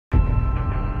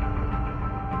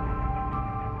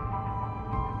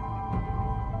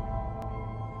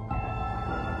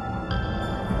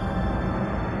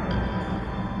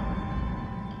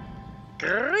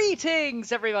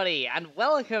Greetings, everybody, and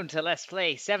welcome to Let's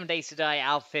Play 7 Days to Die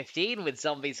Alpha 15 with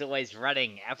Zombies Always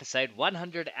Running, episode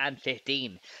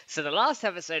 115. So the last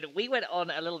episode, we went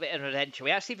on a little bit of an adventure.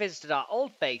 We actually visited our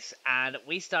old base, and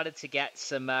we started to get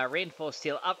some reinforced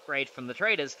steel upgrade from the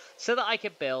traders so that I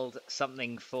could build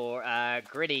something for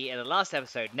Grinnie in the last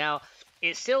episode. Now,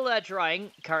 it's still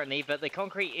drying currently, but the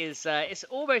concrete is it's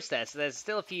almost there. So there's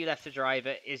still a few left to dry,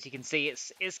 but as you can see,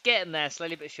 it's getting there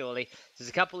slowly but surely. There's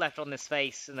a couple left on this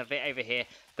face and a bit over here,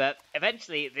 but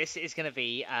eventually this is going to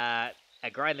be a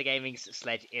Grinder Gaming's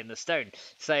sledge in the stone.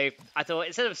 So I thought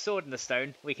instead of a sword in the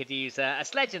stone, we could use a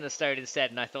sledge in the stone instead,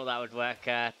 and I thought that would work.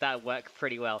 That would work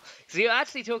pretty well. So you're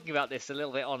actually talking about this a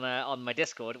little bit on my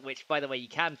Discord, which by the way you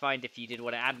can find if you did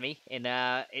want to add me.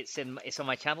 It's on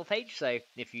my channel page. So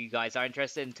if you guys are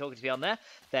interested in talking to me on there,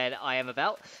 then I am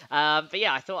about. But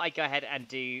yeah, I thought I'd go ahead and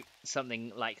do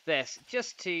something like this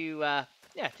just to.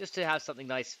 Just to have something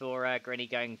nice for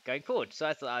Grinnie going forward. So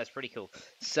I thought that was pretty cool.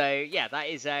 So yeah, that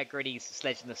is Grinnie's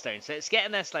sledge in the stone. So it's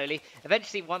getting there slowly.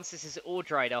 Eventually, once this is all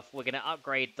dried off, we're going to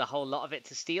upgrade the whole lot of it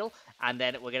to steel. And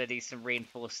then we're going to do some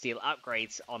reinforced steel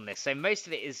upgrades on this. So most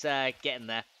of it is getting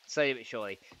there slowly but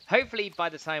surely. Hopefully, by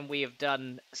the time we have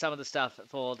done some of the stuff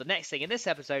for the next thing in this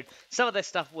episode, some of this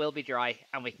stuff will be dry.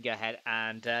 And we can go ahead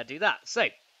and do that. So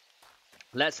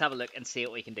let's have a look and see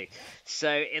what we can do.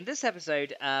 So in this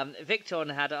episode, Victorn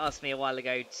had asked me a while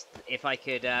ago if I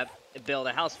could build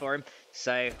a house for him.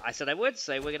 So I said I would.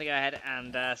 So we're going to go ahead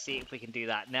and see if we can do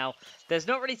that. Now, there's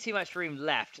not really too much room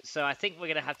left. So I think we're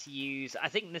going to have to use... I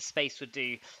think this space would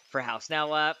do for a house.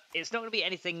 Now, it's not going to be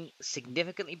anything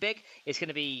significantly big. It's going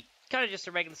to be kind of just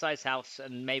a regular sized house,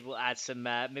 and maybe we'll add some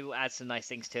nice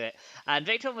things to it. And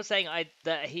Victor was saying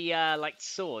that he liked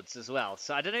swords as well,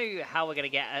 so I don't know how we're gonna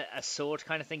get a sword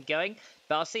kind of thing going,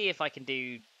 but I'll see if I can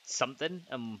do something,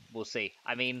 and we'll see.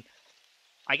 I mean,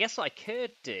 I guess what I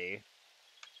could do.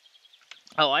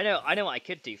 Oh, I know what I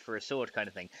could do for a sword kind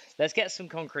of thing. Let's get some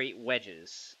concrete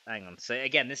wedges. Hang on. So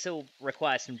again, this will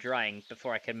require some drying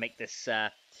before I can make this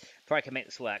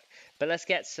work. But let's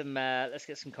get some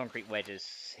concrete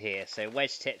wedges here. So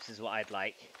wedge tips is what I'd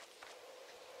like.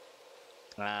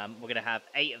 We're gonna have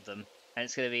 8 of them, and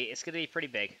it's gonna be pretty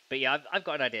big. But yeah, I've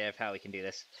got an idea of how we can do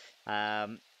this.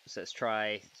 So let's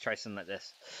try something like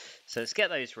this. So let's get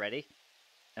those ready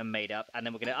and made up, and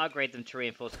then we're going to upgrade them to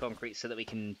reinforced concrete so that we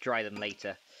can dry them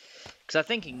later. Because I'm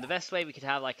thinking the best way we could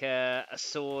have like a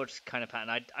sword kind of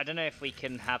pattern. I don't know if we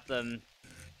can have them.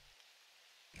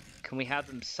 Can we have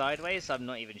them sideways? I'm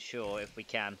not even sure if we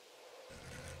can.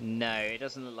 No, it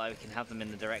doesn't look like we can have them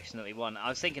in the direction that we want. I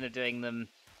was thinking of doing them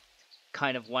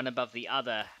kind of one above the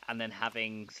other and then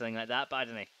having something like that, but I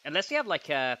don't know. Unless we have like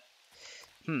a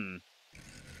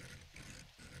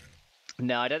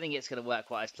No, I don't think it's going to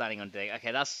work what I was planning on doing.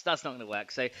 Okay, that's not going to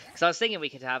work. So, because I was thinking we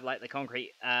could have like the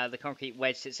concrete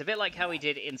wedge. It's a bit like how we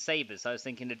did in Sabers. I was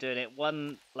thinking of doing it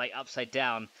one like upside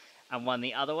down and one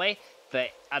the other way. But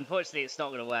unfortunately, it's not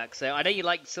going to work. So I know you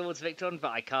like swords, Victorn,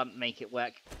 but I can't make it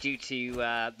work due to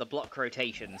the block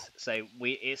rotations. So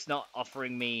it's not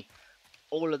offering me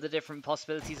all of the different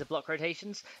possibilities of block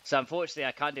rotations. So unfortunately,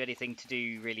 I can't do anything to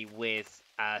do really with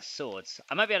swords.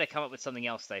 I might be able to come up with something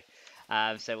else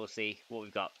though. So we'll see what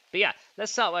we've got. But yeah,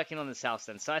 let's start working on this house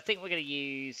then. So I think we're going to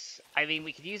use... I mean,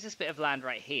 we could use this bit of land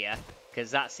right here,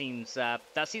 because that seems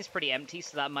pretty empty,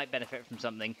 so that might benefit from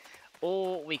something.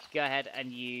 Or we could go ahead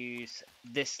and use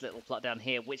this little plot down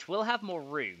here, which will have more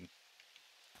room,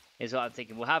 is what I'm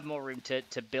thinking. We'll have more room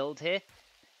to build here.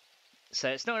 So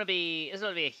it's not going to be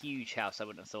a huge house, I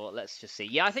wouldn't have thought. Let's just see.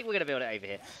 Yeah, I think we're going to build it over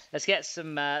here. Let's get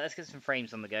some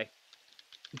frames on the go,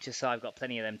 just so I've got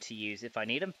plenty of them to use if I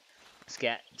need them. Let's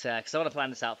get, because I want to plan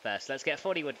this out first. Let's get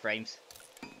 40 wood frames,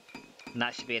 and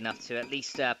that should be enough to at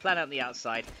least plan out the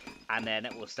outside, and then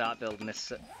we'll start building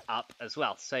this up as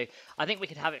well. So I think we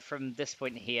could have it from this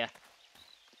point here,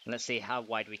 and let's see how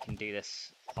wide we can do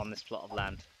this on this plot of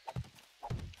land.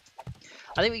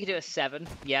 I think we could do a 7.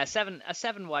 Yeah, a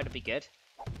 7 wide would be good.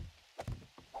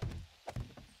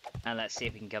 And let's see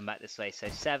if we can come back this way. So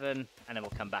 7, and then we'll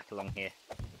come back along here.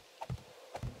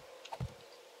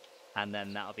 And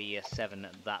then that'll be a 7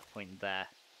 at that point there.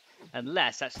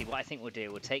 Unless, actually, what I think we'll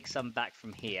do, we'll take some back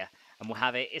from here, and we'll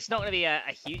have it. It's not going to be a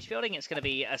huge building. It's going to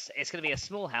be a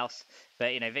small house.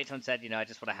 But you know, Victorn said, you know, I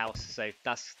just want a house, so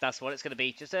that's what it's going to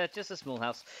be. Just a small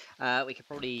house. We could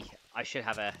probably. I should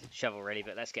have a shovel ready,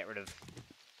 but let's get rid of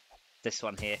this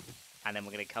one here, and then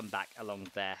we're going to come back along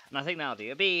there. And I think that'll do.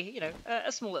 It'll be, you know,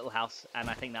 a small little house, and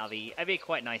I think it'd be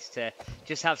quite nice to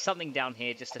just have something down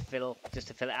here just to fill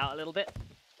it out a little bit.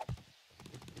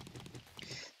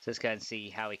 So let's go and see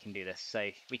how we can do this. So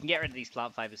we can get rid of these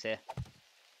plant fibers here.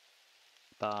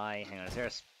 by... Hang on, is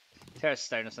there a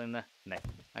stone or something there? No.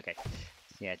 Okay.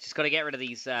 Yeah, just got to get rid of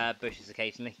these bushes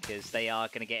occasionally, because they are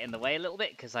going to get in the way a little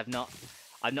bit, because I've not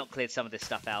cleared some of this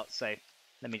stuff out, so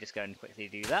let me just go and quickly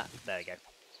do that. There we go.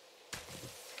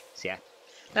 So yeah,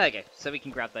 there we go. So we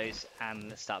can grab those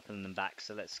and start putting them back.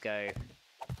 So let's go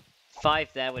 5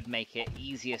 there would make it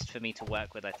easiest for me to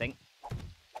work with, I think.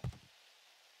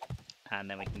 And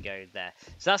then we can go there.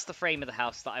 So that's the frame of the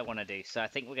house that I want to do. So I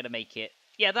think we're going to make it...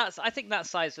 Yeah, I think that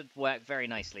size would work very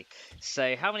nicely.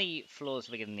 So how many floors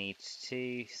are we going to need?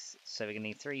 2. So we're going to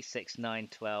need 3, 6, 9,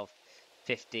 12,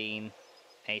 15,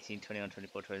 18, 21,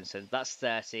 24, 20. So that's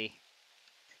 30,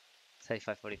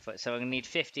 35, 40 foot. So we're going to need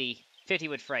 50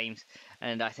 wood frames.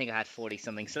 And I think I had 40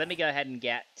 something. So let me go ahead and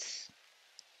get...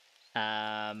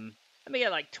 let me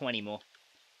get like 20 more.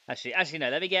 Actually, no.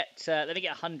 Let me get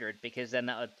 100, because then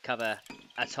that would cover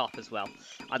a top as well.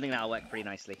 I think that'll work pretty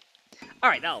nicely. All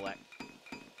right, that'll work.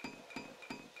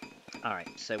 All right.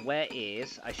 So where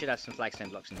is? I should have some flagstone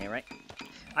blocks in here, right?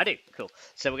 I do. Cool.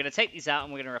 So we're going to take these out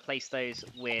and we're going to replace those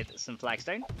with some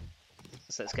flagstone.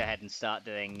 So let's go ahead and start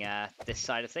doing this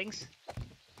side of things.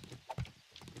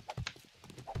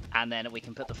 And then we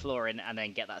can put the floor in and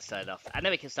then get that started off. And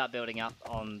then we can start building up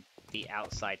on the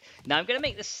outside. Now I'm going to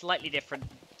make this slightly different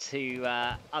to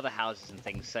other houses and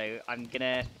things. So I'm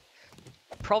going to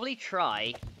probably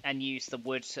try and use the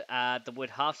wood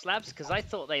half slabs, because I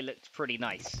thought they looked pretty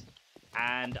nice.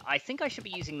 And I think I should be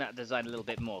using that design a little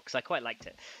bit more, because I quite liked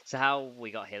it. So how we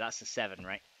got here, that's a 7,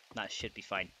 right? That should be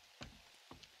fine.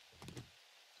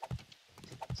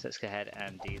 So let's go ahead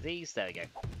and do these. There we go.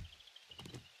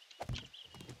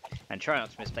 And try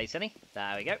not to misplace any.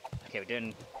 There we go. Okay,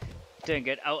 we're doing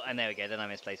good. Oh, and there we go. Then I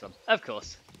misplaced one. Of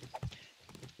course.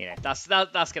 You know, that's going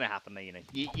to happen. You know,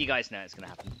 you guys know it's going to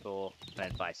happen for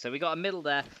Plan 5. So we got a middle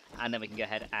there, and then we can go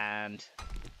ahead and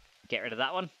get rid of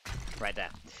that one right there.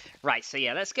 Right, so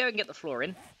yeah, let's go and get the floor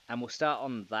in, and we'll start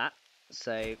on that.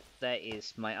 So there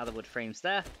is my other wood frames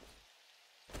there.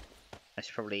 I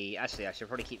should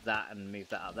probably keep that and move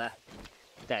that up there.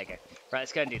 There you go. Right,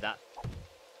 let's go and do that.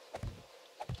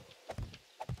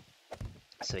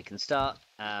 So we can start.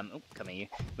 Oh, come here, you.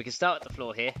 We can start at the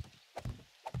floor here.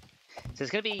 So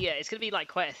it's gonna be like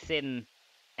quite a thin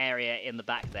area in the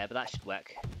back there, but that should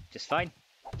work just fine.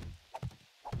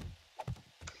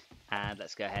 And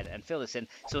let's go ahead and fill this in.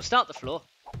 So we'll start the floor,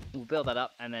 we'll build that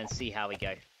up, and then see how we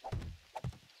go.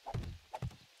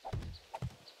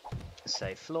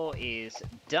 So floor is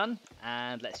done,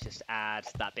 and let's just add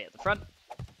that bit at the front.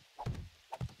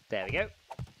 There we go.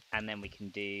 And then we can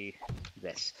do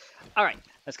this. All right,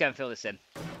 let's go and fill this in.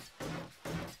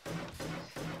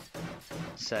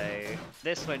 So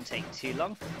this won't take too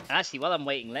long. And actually, while I'm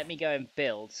waiting, let me go and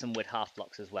build some wood half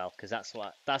blocks as well, because that's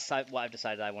what I've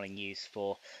decided I want to use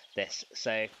for this.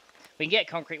 So we can get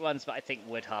concrete ones, but I think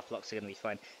wood half blocks are going to be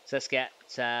fine. So let's get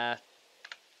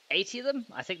 80 of them.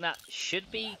 I think that should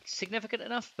be significant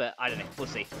enough, but I don't know. We'll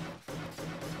see.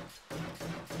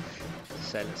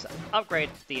 So let's upgrade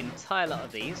the entire lot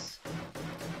of these.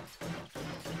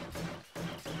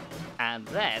 And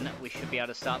then we should be able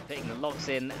to start putting the logs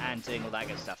in and doing all that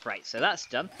good stuff. Right, so that's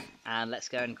done. And let's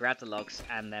go and grab the logs,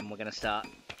 and then we're going to start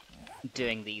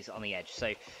doing these on the edge.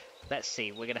 So let's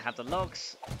see, we're going to have the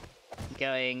logs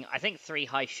going. I think 3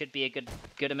 high should be a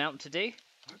good amount to do.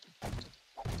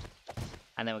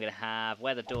 And then we're going to have,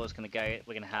 where the door's going to go,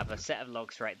 we're going to have a set of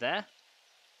logs right there.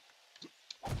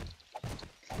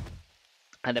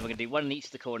 And then we're going to do one in each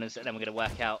of the corners, and then we're going to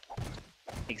work out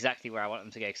exactly where I want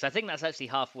them to go. Because I think that's actually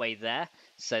halfway there,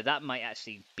 so that might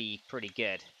actually be pretty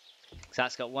good. So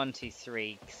that's got 1, 2,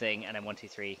 3 thing, and then 1, 2,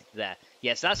 3 there.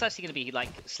 Yeah, so that's actually going to be like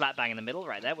slap bang in the middle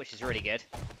right there, which is really good.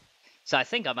 So I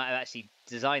think I might have actually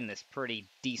designed this pretty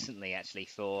decently, actually,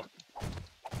 for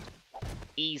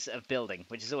ease of building,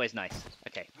 which is always nice.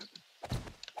 Okay.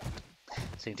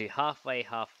 So you can do halfway,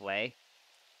 halfway.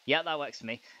 Yeah, that works for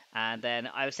me. And then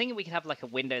I was thinking we could have like a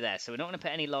window there. So we're not going to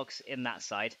put any logs in that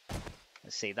side.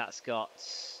 Let's see, that's got...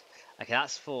 Okay,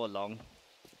 that's 4 long.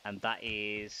 And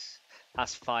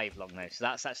that's 5 long though. So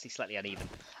that's actually slightly uneven.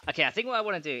 Okay, I think what I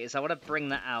want to do is I want to bring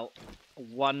that out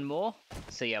 1 more.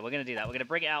 So yeah, we're going to do that. We're going to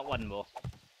bring it out 1 more.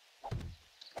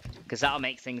 Because that'll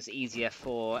make things easier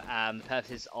for the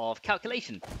purposes of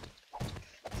calculation.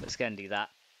 So let's go and do that.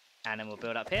 And then we'll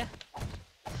build up here.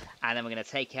 And then we're going to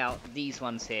take out these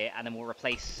ones here, and then we'll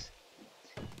replace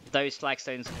those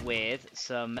flagstones with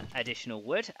some additional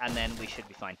wood, and then we should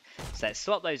be fine. So let's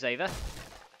swap those over,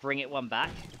 bring it 1 back.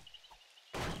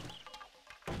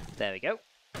 There we go.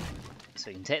 So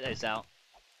we can take those out.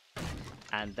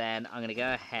 And then I'm going to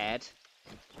go ahead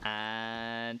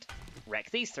and wreck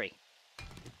these 3.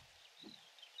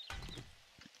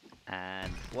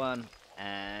 And 1,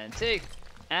 and 2,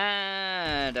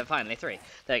 and finally 3.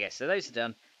 There we go. So those are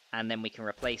done, and then we can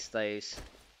replace those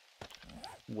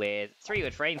with 3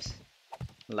 wood frames,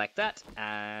 like that,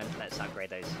 and let's upgrade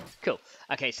those. Cool.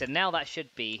 Okay, so now that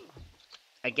should be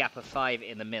a gap of 5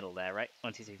 in the middle there, right?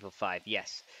 1, 2, 3, 4, 5,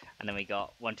 yes. And then we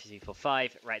got 1, 2, 3, 4,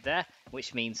 5 right there,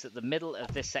 which means that the middle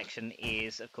of this section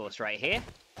is, of course, right here,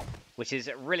 which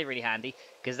is really, really handy,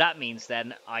 because that means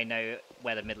then I know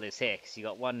where the middle is here, because you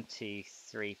got 1, 2,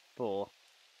 3, 4.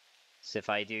 So if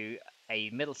I do a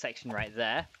middle section right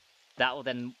there, that will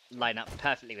then line up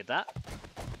perfectly with that.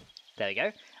 There we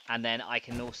go. And then I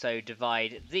can also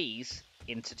divide these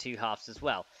into 2 halves as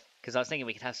well, because I was thinking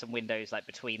we could have some windows like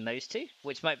between those 2,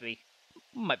 which might be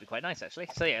quite nice actually.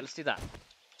 So yeah, let's do that.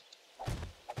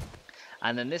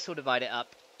 And then this will divide it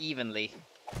up evenly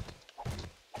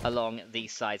along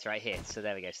these sides right here. So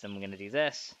there we go. So then we're going to do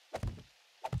this,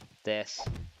 this,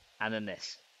 and then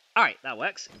this. All right, that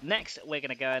works. Next, we're going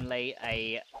to go and lay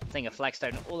a thing of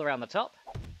flagstone all around the top.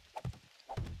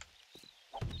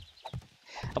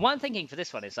 And what I'm thinking for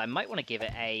this one is I might want to give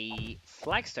it a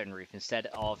flagstone roof instead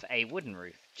of a wooden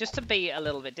roof, just to be a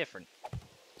little bit different.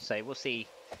 So we'll see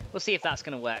if that's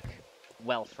going to work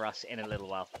well for us in a little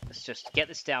while. Let's just get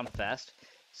this down first.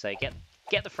 So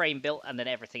get the frame built, and then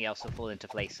everything else will fall into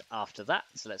place after that.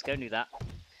 So let's go and do that.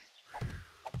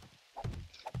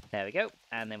 There we go.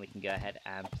 And then we can go ahead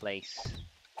and place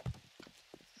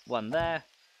 1 there.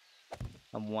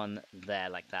 And 1 there,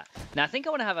 like that. Now I think I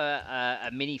want to have a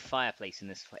mini fireplace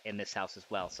in this house as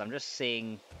well. So I'm just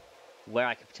seeing where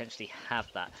I could potentially have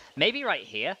that. Maybe right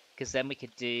here, because then we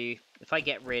could do. If I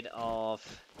get rid of.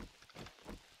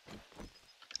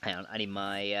 Hang on, I need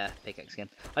my pickaxe again.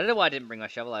 I don't know why I didn't bring my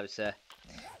shovel. I was a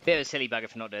bit of a silly bugger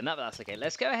for not doing that, but that's okay.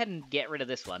 Let's go ahead and get rid of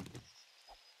this one.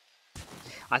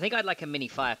 I think I'd like a mini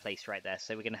fireplace right there.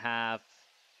 So we're gonna have.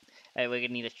 We're gonna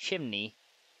need a chimney.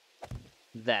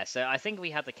 There, so I think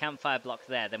we have the campfire block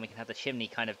there, then we can have the chimney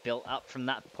kind of built up from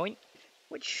that point,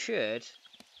 which should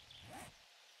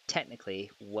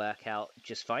technically work out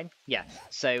just fine. Yeah,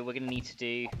 so we're going to need to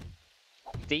do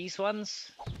these ones.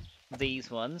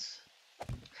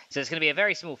 So it's going to be a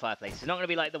very small fireplace. It's not going to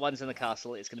be like the ones in the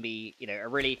castle. It's going to be, you know, a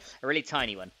really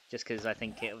tiny one, just because I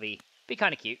think it'll be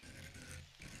kind of cute.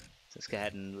 So let's go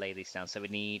ahead and lay these down. So we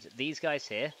need these guys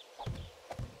here.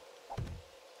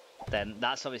 Then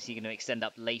that's obviously going to extend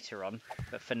up later on,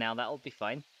 but for now that'll be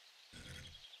fine.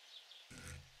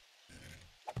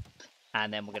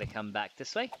 And then we're going to come back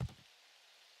this way.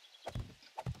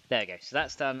 There we go. So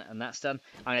that's done, and that's done.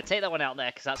 I'm going to take that one out there,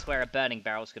 because that's where a burning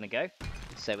barrel is going to go.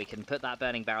 So we can put that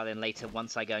burning barrel in later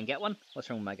once I go and get one. What's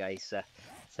wrong with my guy? He's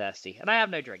thirsty. And I have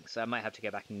no drink, so I might have to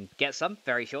go back and get some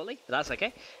very shortly, but that's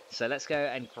okay. So let's go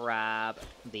and grab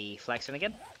the flagstone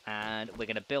again, and we're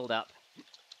going to build up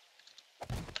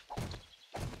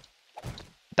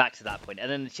back to that point,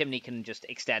 and then the chimney can just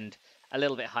extend a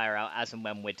little bit higher out as and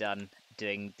when we're done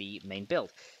doing the main build.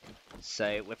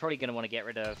 So we're probably going to want to get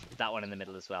rid of that one in the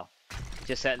middle as well,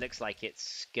 just so it looks like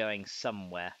it's going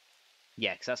somewhere.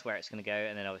 Yeah, because that's where it's going to go,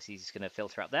 and then obviously it's going to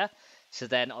filter up there. So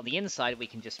then on the inside we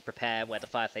can just prepare where the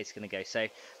fireplace is going to go. So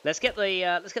let's get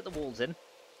the walls in.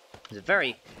 It's a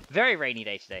very, very rainy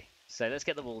day today, so let's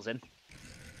get the walls in.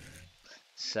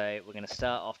 So we're going to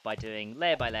start off by doing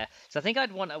layer by layer. So I think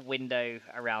I'd want a window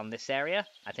around this area.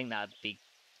 I think that would be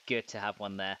good to have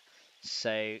one there.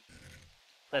 So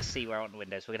let's see where I want the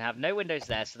windows. We're going to have no windows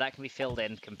there, so that can be filled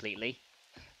in completely.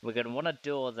 We're going to want a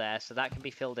door there, so that can be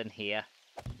filled in here.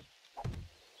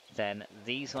 Then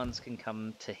these ones can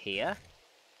come to here.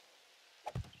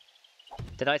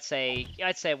 I'd say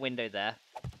a window there.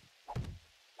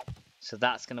 So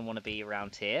that's going to want to be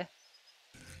around here.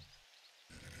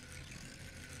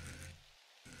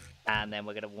 And then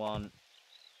we're going to want,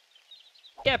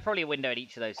 yeah, probably a window at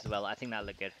each of those as well. I think that'll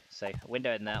look good. So a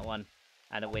window in that one,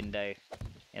 and a window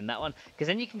in that one, because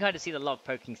then you can kind of see the log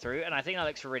poking through, and I think that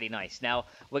looks really nice. Now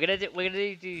we're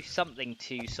gonna do something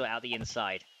to sort out the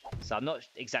inside. So I'm not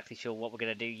exactly sure what we're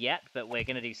gonna do yet, but we're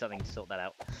gonna do something to sort that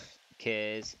out,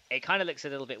 because it kind of looks a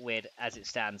little bit weird as it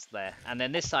stands there. And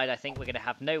then this side, I think we're gonna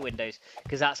have no windows,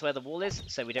 because that's where the wall is.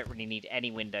 So we don't really need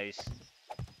any windows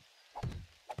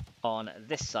on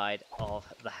this side of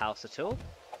the house at all.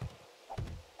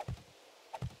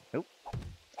 Oh.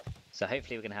 So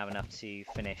hopefully we're going to have enough to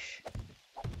finish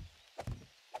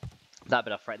that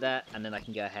bit off right there, and then I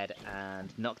can go ahead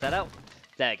and knock that out.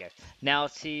 There we go. Now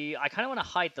I kind of want to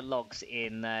hide the logs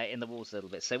in the walls a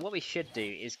little bit. So what we should do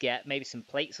is get maybe some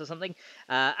plates or something.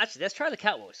 Actually, let's try the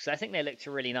catwalks, because I think they look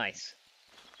really nice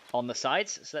on the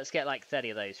sides. So let's get like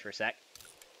 30 of those for a sec.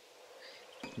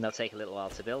 And they'll take a little while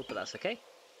to build, but that's okay.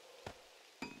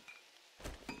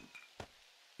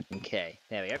 Okay,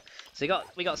 there we go. So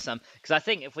we got some, because I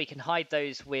think if we can hide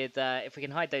those with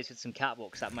some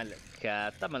catwalks, that might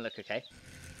look okay.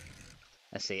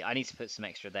 Let's see. I need to put some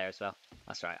extra there as well.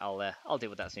 That's right. I'll deal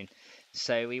with that soon.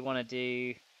 So we want to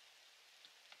do,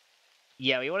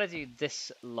 yeah, we want to do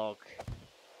this log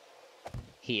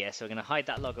here. So we're going to hide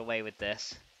that log away with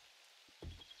this.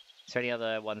 Is there any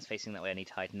other ones facing that way I need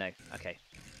to hide? No. Okay.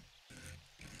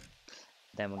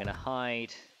 Then we're going to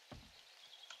hide.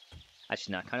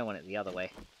 Actually, no. I kind of want it the other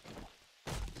way.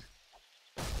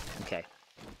 Okay.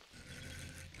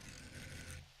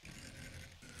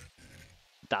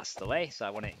 That's the way, so I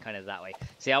want it kind of that way.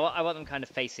 See, I want them kind of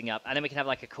facing up, and then we can have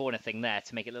like a corner thing there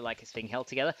to make it look like it's being held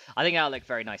together. I think that'll look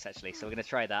very nice, actually, so we're going to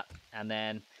try that. And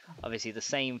then, obviously, the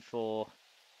same for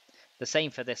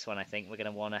this one, I think. We're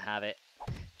going to want to have it,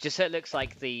 just so it looks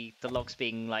like the log's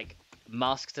being, like,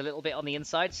 masked a little bit on the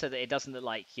inside, so that it doesn't look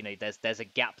like, you know, there's a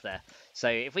gap there. So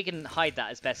if we can hide that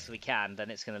as best as we can,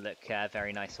 then it's going to look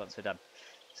very nice once we're done.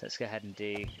 So let's go ahead and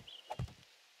do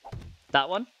that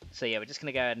one. So yeah, we're just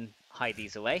going to go ahead and hide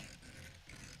these away.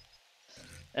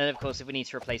 And of course, if we need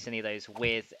to replace any of those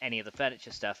with any of the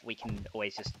furniture stuff, we can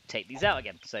always just take these out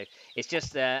again. So it's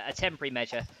just a temporary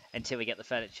measure until we get the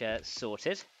furniture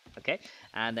sorted. Okay,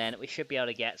 and then we should be able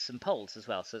to get some poles as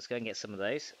well. So let's go and get some of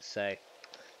those. So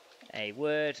a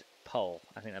wood pole,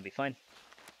 I think that'll be fine.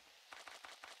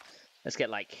 Let's get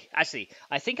like, actually,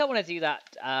 I think I want to do that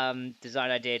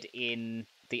design I did in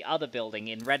the other building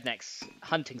in Redneck's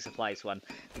hunting supplies one,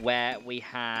 where we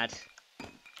had,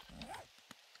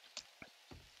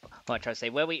 what I'm trying to say,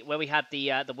 where we had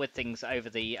the wood things over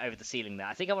the ceiling there.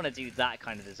 I think I want to do that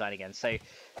kind of design again. So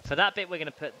for that bit, we're going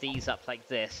to put these up like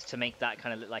this to make that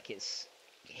kind of look like it's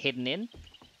hidden in.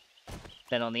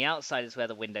 Then on the outside is where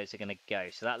the windows are going to go.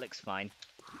 So that looks fine.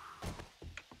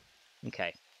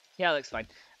 Okay, yeah, that looks fine.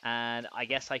 And I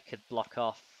guess I could block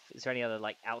off. Is there any other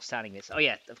like outstanding bits? Oh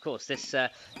yeah, of course. This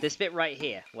bit right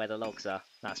here where the logs are.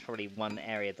 That's probably one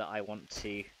area that I want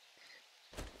to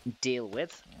deal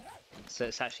with. So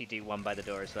let's actually do one by the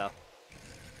door as well.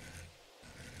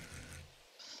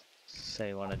 So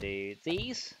we want to do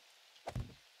these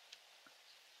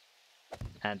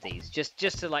and these,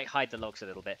 just to like hide the logs a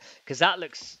little bit, because that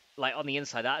looks like on the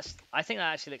inside. I think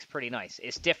that actually looks pretty nice.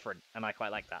 It's different, and I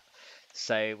quite like that.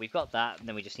 So we've got that, and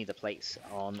then we just need the plates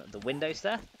on the windows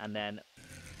there, and then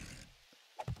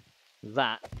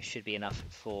that should be enough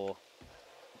for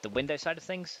the window side of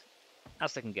things.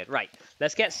 That's looking good. Right,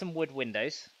 let's get some wood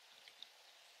windows,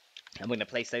 and we're going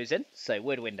to place those in. So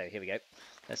wood window, here we go.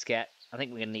 Let's get, I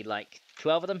think we're going to need like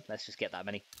 12 of them. Let's just get that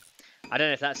many. I don't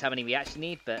know if that's how many we actually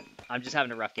need, but I'm just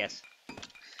having a rough guess.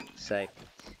 So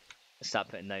let's start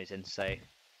putting those in. So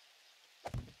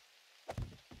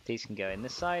these can go in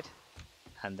this side.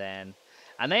 And then,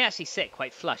 and they actually sit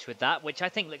quite flush with that, which I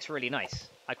think looks really nice.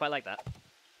 I quite like that.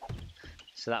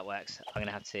 So that works. I'm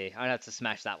gonna have to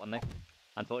smash that one though,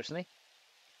 unfortunately.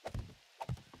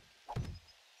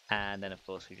 And then of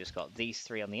course we've just got these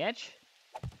three on the edge.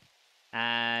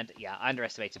 And yeah, I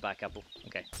underestimated by a couple.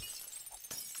 Okay.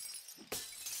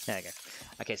 There we go.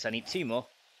 Okay, so I need two more.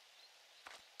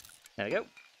 There we go.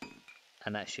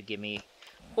 And that should give me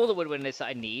all the wood windows that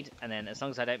I need. And then as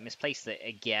long as I don't misplace it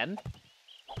again,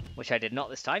 which I did not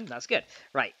this time, that's good.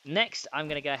 Right, next I'm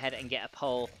going to go ahead and get a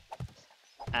pole,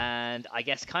 and I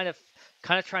guess kind of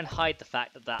try and hide the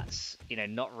fact that that's, you know,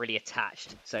 not really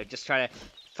attached. So just try to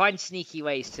find sneaky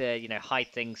ways to, you know, hide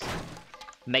things,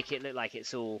 make it look like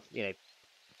it's all, you know,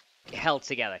 held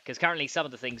together, because currently some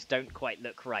of the things don't quite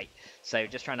look right. So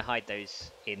just trying to hide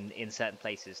those in certain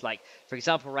places. Like, for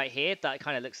example, right here, that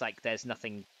kind of looks like there's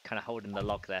nothing kind of holding the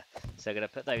log there. So I'm going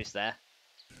to put those there.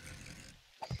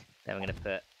 Then we're going to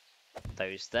put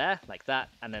those there, like that,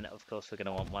 and then of course we're going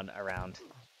to want one around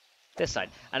this side.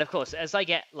 And of course, as I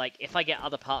get, like, if I get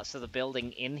other parts of the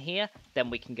building in here, then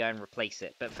we can go and replace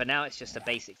it. But for now, it's just a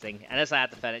basic thing. And as I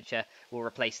add the furniture, we'll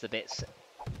replace the bits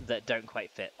that don't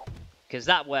quite fit, because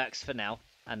that works for now,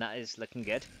 and that is looking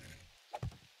good.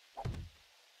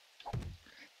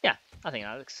 Yeah, I think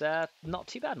that looks not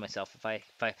too bad myself,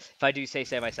 if I do say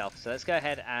so myself. So let's go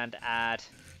ahead and add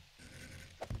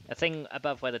a thing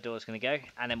above where the door is going to go,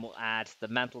 and then we'll add the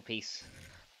mantelpiece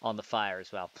on the fire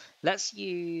as well. Let's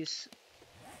use,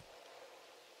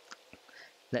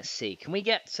 let's see, can we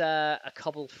get a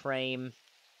cobble frame?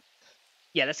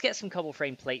 Yeah, let's get some cobble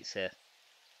frame plates here.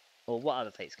 Or what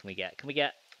other plates can we get? Can we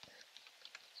get,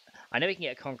 I know we can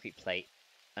get a concrete plate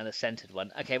and a centered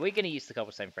one. Okay, we're going to use the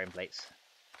cobblestone frame plates.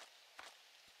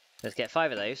 Let's get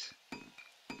 5 of those.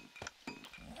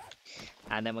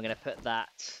 And then we're going to put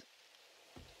that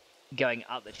going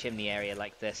up the chimney area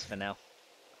like this for now.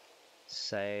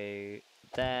 So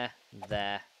there,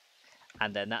 there,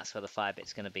 and then that's where the fire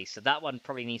bit's going to be. So that one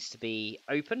probably needs to be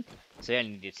open, so we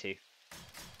only need 2.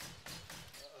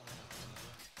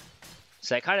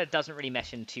 So it kind of doesn't really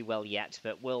mesh in too well yet,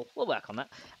 but we'll work on that.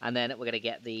 And then we're going to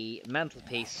get the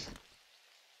mantelpiece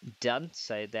done,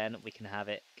 so then we can have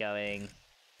it going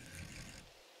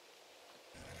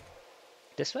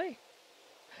this way?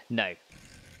 No.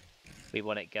 We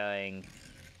want it going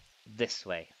this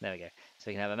way. There we go. So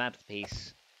we can have a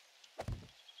mantelpiece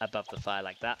above the fire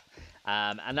like that.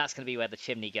 And that's going to be where the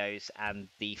chimney goes, and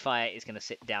the fire is going to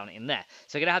sit down in there.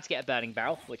 So we're going to have to get a burning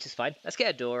barrel, which is fine. Let's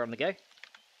get a door on the go.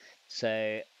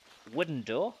 So, wooden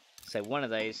door. So one of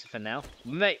those for now.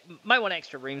 We might want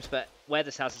extra rooms, but where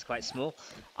this house is quite small,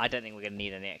 I don't think we're going to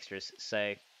need any extras.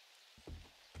 So,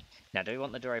 now do we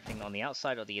want the door opening on the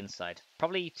outside or the inside?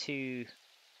 Probably to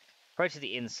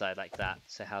the inside like that.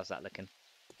 So how's that looking?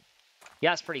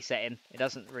 Yeah, it's pretty set in. It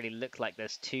doesn't really look like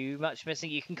there's too much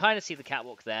missing. You can kind of see the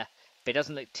catwalk there, but it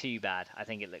doesn't look too bad. I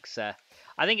think it looks, I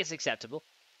think it's acceptable.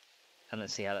 And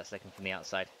let's see how that's looking from the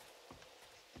outside.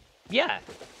 Yeah,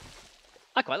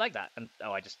 I quite like that. And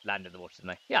oh, I just landed in the water,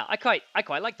 didn't I? Yeah, I quite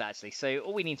like that actually. So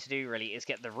all we need to do really is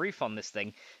get the roof on this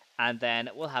thing, and then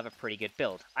we'll have a pretty good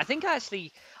build. I think I was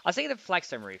thinking of a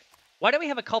flagstone roof. Why don't we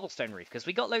have a cobblestone roof? Because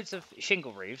we got loads of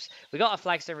shingle roofs. We got a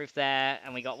flagstone roof there,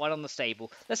 and we got one on the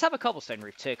stable. Let's have a cobblestone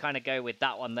roof to kind of go with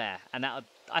that one there, and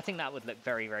I think that would look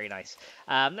very, very nice.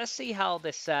 Let's see how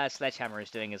this sledgehammer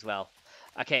is doing as well.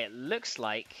 Okay, it looks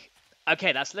like...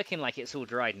 Okay, that's looking like it's all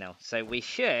dried now. So we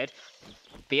should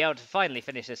be able to finally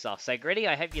finish this off. So Grinnie,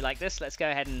 I hope you like this. Let's go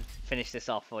ahead and finish this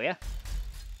off for you.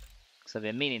 So I've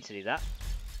been meaning to do that.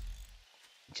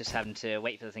 Just having to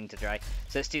wait for the thing to dry.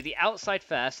 So let's do the outside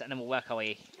first, and then we'll work our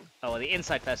way... Oh, the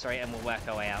inside first, sorry, and we'll work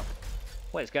our way out.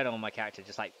 What is going on with my character?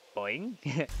 Just like, boing.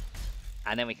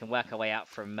 And then we can work our way out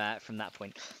from that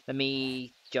point. Let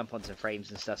me jump on some frames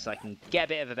and stuff so I can get a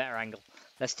bit of a better angle.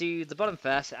 Let's do the bottom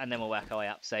first, and then we'll work our way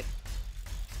up. So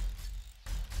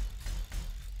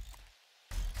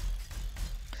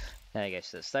there we go.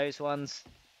 So it's those ones.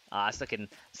 Ah, it's looking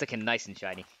nice and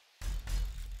shiny.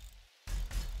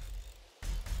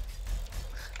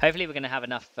 Hopefully we're going to have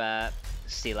enough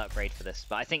steel upgrade for this,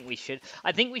 but I think we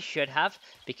should have,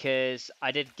 because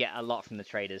I did get a lot from the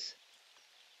traders.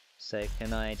 So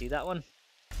can I do that one?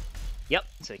 Yep,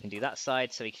 so we can do that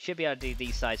side, so we should be able to do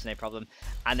these sides no problem,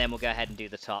 and then we'll go ahead and do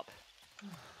the top.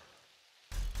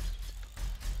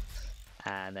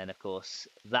 And then of course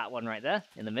that one right there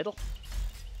in the middle.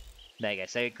 There you go.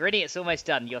 So Grinnie, it's almost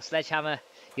done. Your sledge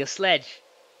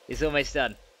is almost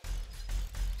done.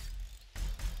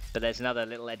 But there's another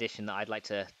little addition that I'd like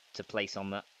to place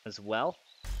on that as well.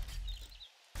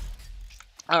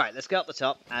 Alright, let's go up the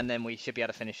top, and then we should be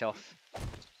able to finish off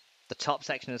the top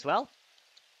section as well.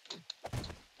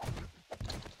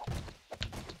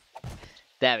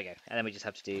 There we go. And then we just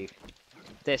have to do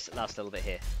this last little bit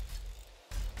here.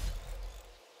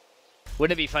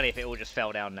 Wouldn't it be funny if it all just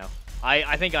fell down now?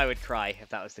 I think I would cry if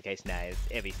that was the case. No,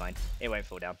 it'll be fine. It won't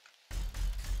fall down.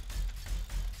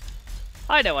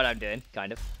 I know what I'm doing,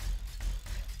 kind of.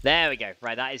 There we go.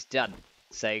 Right, that is done.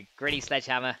 So, Grinnie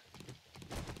sledgehammer.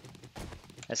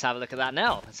 Let's have a look at that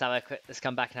now. Let's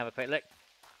come back and have a quick look.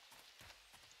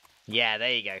 Yeah,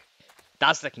 there you go.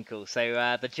 That's looking cool.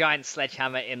 So, the giant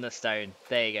sledgehammer in the stone.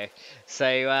 There you go. So,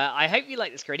 I hope you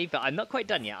like this, Grinnie, but I'm not quite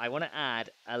done yet. I want to add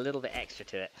a little bit extra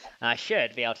to it. And I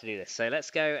should be able to do this. So,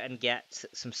 let's go and get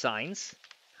some signs,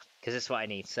 because this is what I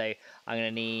need. So, I'm going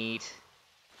to need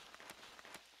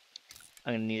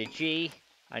a G.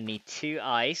 I need 2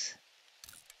 I's,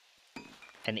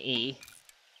 an E,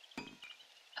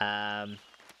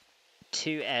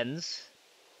 2 N's,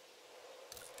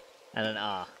 and an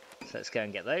R. So let's go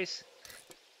and get those.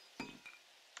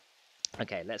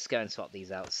 Okay, let's go and swap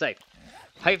these out. So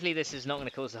hopefully this is not going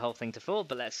to cause the whole thing to fall,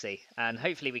 but let's see. And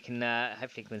hopefully we can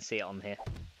see it on here.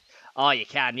 Oh, you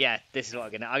can. Yeah, this is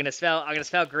what I'm gonna spell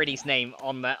Grinnie's name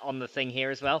on the thing here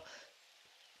as well.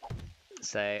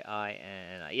 So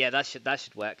yeah, that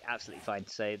should work absolutely fine.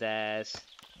 So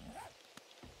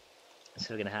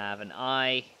we're gonna have an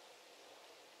I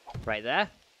right there.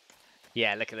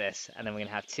 Yeah, look at this. And then we're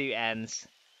gonna have 2 N's,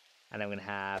 and then we're gonna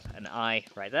have an I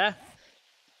right there.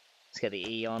 Let's get the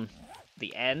E on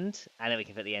the end, and then we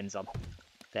can put the ends on.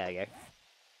 There we go.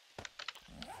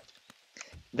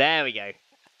 There we go.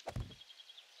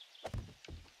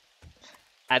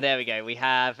 And there we go. We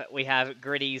have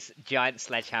Grinnie's giant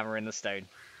sledgehammer in the stone,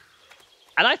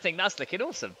 and I think that's looking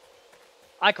awesome.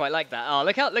 I quite like that. Oh,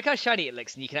 look how shiny it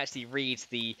looks, and you can actually read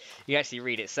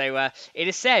it. So it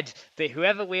is said that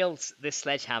whoever wields this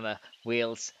sledgehammer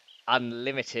wields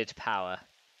unlimited power,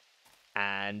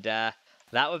 and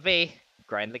That would be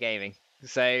Grind the Gaming.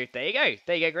 So there you go.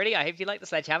 There you go, Grinnie. I hope you like the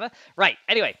sledgehammer. Right,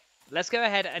 anyway, let's go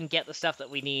ahead and get the stuff that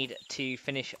we need to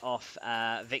finish off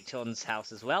Victorn's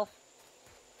house as well.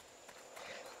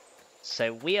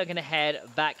 So we are going to head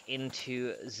back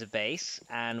into the base,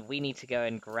 and we need to go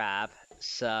and grab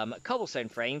some cobblestone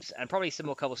frames, and probably some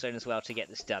more cobblestone as well to get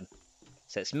this done.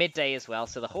 So it's midday as well,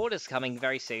 so the Horde is coming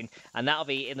very soon, and that'll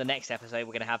be in the next episode.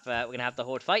 We're gonna have the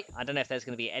Horde fight. I don't know if there's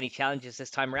gonna be any challenges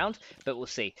this time around, but we'll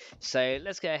see. So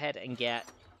let's go ahead and get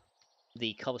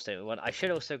the cobblestone one. I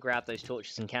should also grab those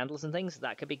torches and candles and things.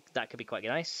 That could be quite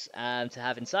nice to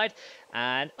have inside,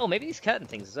 and oh, maybe these curtain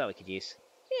things as well we could use.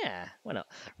 Yeah, why not?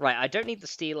 Right, I don't need the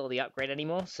steel or the upgrade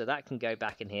anymore, so that can go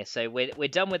back in here. So we're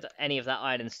done with any of that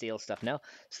iron and steel stuff now.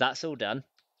 So that's all done.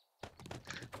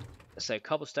 So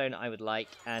cobblestone I would like,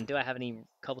 and do I have any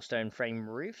cobblestone frame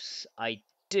roofs? I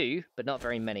do, but not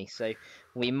very many, so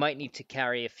we might need to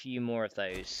carry a few more of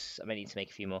those. I might need to make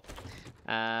a few more.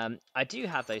 I do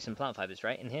have those in plant fibers,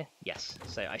 right, in here? Yes,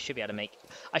 so I should be able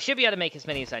to make as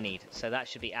many as I need, so that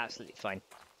should be absolutely fine.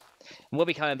 And we'll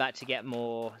be coming back to get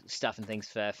more stuff and things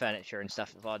for furniture and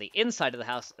stuff for the inside of the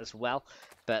house as well.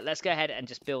 But let's go ahead and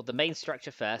just build the main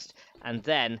structure first, and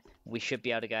then we should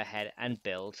be able to go ahead and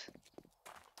build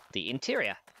the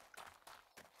interior.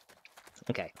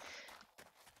 Okay.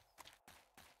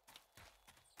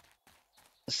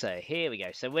 So here we go.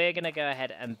 So we're gonna go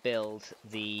ahead and build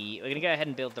the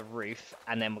roof,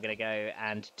 and then we're gonna go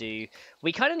and do.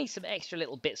 We kind of need some extra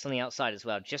little bits on the outside as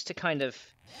well, just to kind of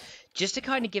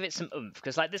give it some oomph.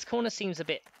 Because like this corner seems a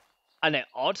bit, I don't know,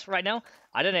 odd right now.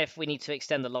 I don't know if we need to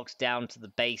extend the logs down to the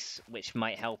base, which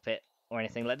might help it or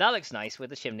anything. Like that looks nice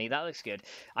with the chimney. That looks good.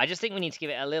 I just think we need to give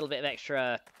it a little bit of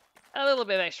extra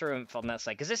oomph on that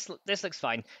side, because this looks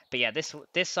fine. But yeah,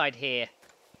 this side here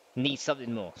needs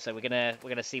something more, so we're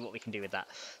gonna see what we can do with that.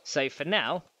 So for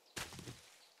now,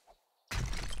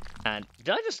 and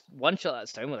did I just one shot that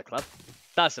stone with a club?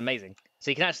 That's amazing.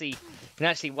 So you can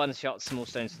actually one shot small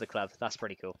stones with a club. That's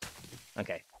pretty cool.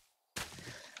 Okay,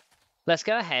 let's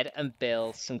go ahead and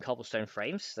build some cobblestone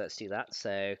frames. So let's do that.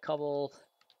 So cobble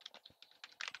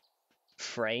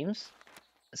frames.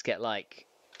 Let's get like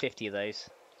 50 of those.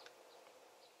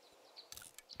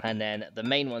 And then the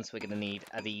main ones we're going to need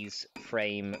are these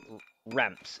frame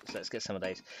ramps. So let's get some of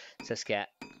those. So let's get,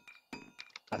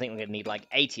 I think we're going to need like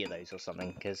 80 of those or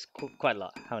something, because quite a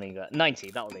lot. How many you got?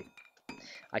 90, that'll do.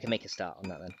 I can make a start on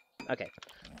that then. Okay.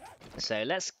 So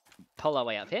let's pull our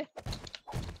way up here.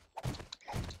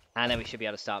 And then we should be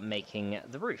able to start making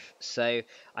the roof. So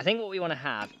I think what we want to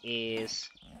have is,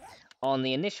 on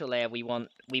the initial layer, we want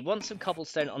some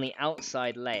cobblestone on the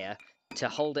outside layer to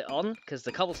hold it on, because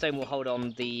the cobblestone will hold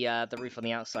on the roof on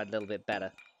the outside a little bit better.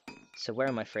 So where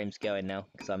are my frames going now?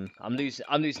 Because I'm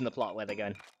losing the plot where they're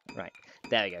going. Right,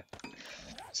 there we go.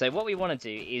 So what we want to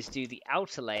do is do the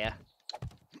outer layer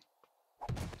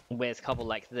with cobble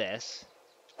like this,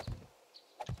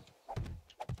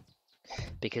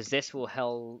 because this will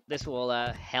hold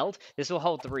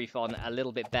the roof on a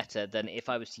little bit better than if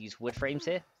I was to use wood frames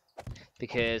here.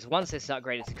 Because once it's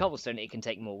upgraded to cobblestone, it can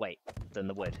take more weight than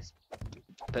the wood.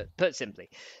 Put simply.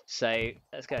 So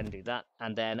let's go ahead and do that,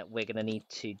 and then we're going to need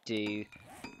to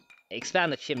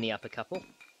expand the chimney up a couple.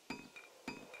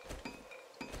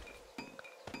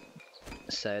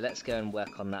 So let's go and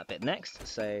work on that bit next.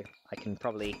 So I can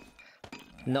probably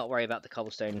not worry about the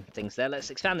cobblestone things there. Let's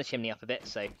expand the chimney up a bit.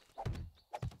 So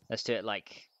let's do it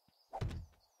like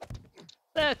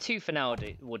 2 for now.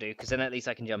 Will do, because then at least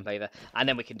I can jump over, and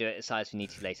then we can do it as high as we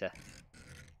need to later.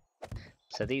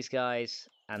 So these guys,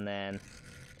 and then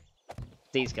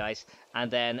these guys, and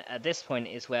then at this point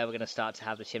is where we're going to start to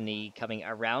have the chimney coming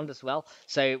around as well.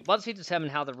 So once we determine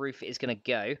how the roof is going to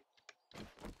go,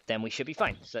 then we should be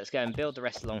fine. So let's go and build the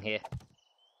rest along here.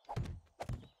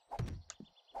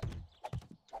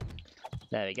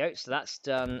 There we go. So that's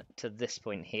done to this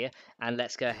point here, and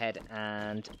let's go ahead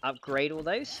and upgrade all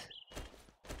those.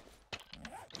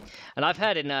 And I've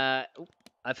heard in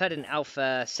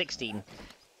Alpha 16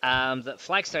 that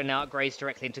flagstone now upgrades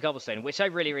directly into cobblestone, which I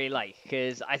really like,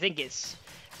 because I think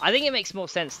it makes more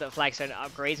sense that flagstone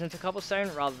upgrades into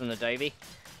cobblestone rather than adobe.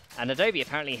 And adobe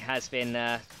apparently has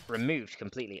been removed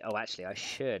completely. Oh, actually, I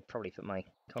should probably put my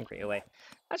concrete away.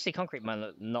 Actually, concrete might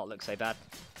not look so bad.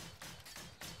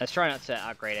 Let's try not to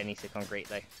upgrade any to concrete,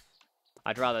 though.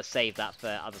 I'd rather save that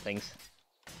for other things.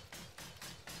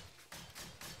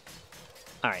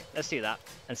 Alright, let's do that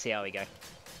and see how we go.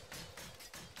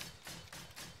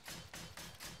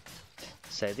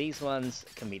 So these ones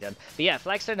can be done. But yeah,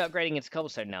 flagstone upgrading into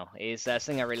cobblestone now is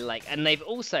something I really like. And they've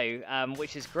also,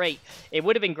 which is great, it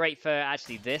would have been great for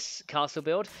actually this castle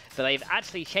build, but they've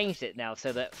actually changed it now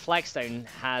so that flagstone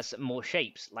has more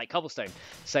shapes, like cobblestone.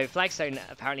 So flagstone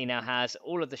apparently now has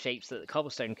all of the shapes that the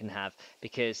cobblestone can have,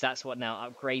 because that's what now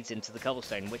upgrades into the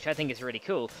cobblestone, which I think is really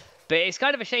cool. But it's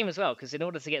kind of a shame as well, because in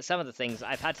order to get some of the things,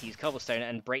 I've had to use cobblestone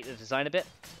and break the design a bit.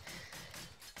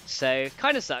 So,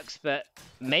 kind of sucks, but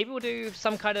maybe we'll do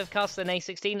some kind of castle in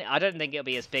A16. I don't think it'll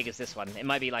be as big as this one. It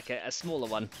might be like a smaller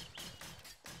one.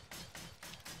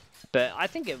 But I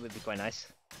think it would be quite nice.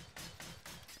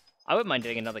 I wouldn't mind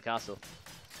doing another castle.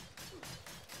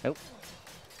 Oh.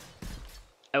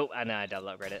 Oh, and I double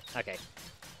upgrade it. Okay.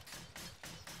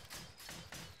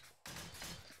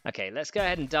 Okay, let's go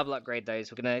ahead and double upgrade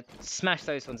those. We're going to smash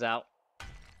those ones out,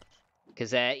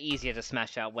 because they're easier to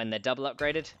smash out when they're double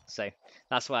upgraded. So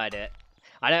that's why I do it.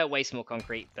 I know it wastes more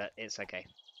concrete, but it's okay.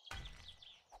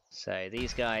 So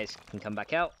these guys can come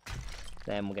back out.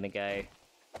 Then we're going to go...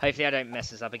 Hopefully I don't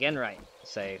mess this up again. Right,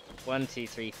 so 1, 2,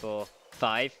 3, 4,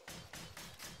 5.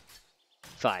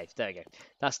 5, there we go.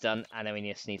 That's done. And then we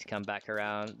just need to come back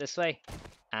around this way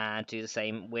and do the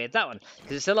same with that one,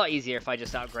 because it's a lot easier if I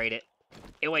just upgrade it.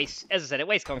 It wastes, as I said, it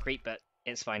wastes concrete, but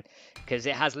it's fine, because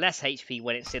it has less HP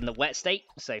when it's in the wet state,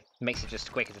 so it makes it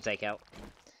just quicker to take out.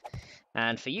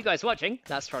 And for you guys watching,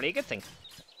 that's probably a good thing.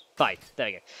 5, there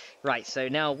we go. Right, so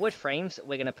now wood frames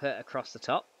we're going to put across the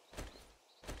top.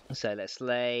 So let's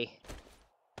lay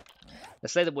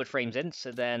the wood frames in.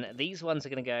 So then these ones are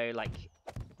going to go like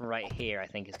right here, I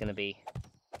think is going to be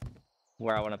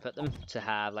where I want to put them to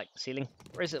have like the ceiling.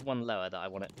 Or is it one lower that I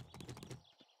want it?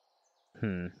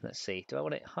 Let's see. Do I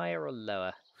want it higher or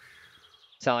lower?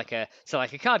 Sound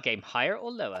like a card game. Higher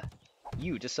or lower?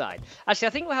 You decide. Actually,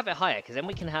 I think we'll have it higher, because then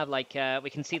we can have like we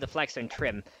can see the flagstone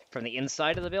trim from the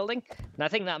inside of the building, and I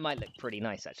think that might look pretty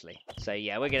nice actually. So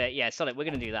yeah, we're gonna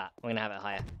do that. We're gonna have it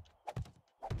higher,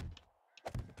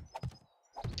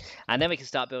 and then we can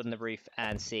start building the roof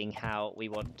and seeing how we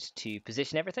want to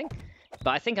position everything.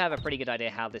 But I think I have a pretty good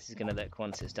idea how this is gonna look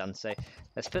once it's done. So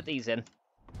let's put these in.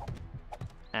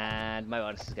 And my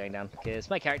wellness is going down because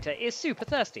my character is super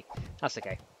thirsty. That's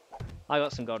okay. I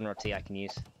got some goldenrod tea I can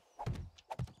use.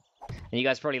 And you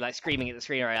guys are probably like screaming at the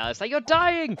screen right now. It's like, you're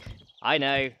dying! I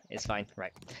know. It's fine.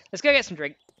 Right. Let's go get some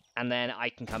drink. And then I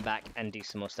can come back and do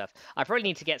some more stuff. I probably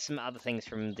need to get some other things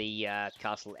from the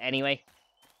castle anyway.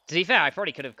 To be fair, I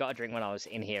probably could have got a drink when I was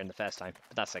in here in the first time.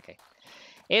 But that's okay.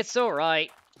 It's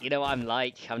alright. You know what I'm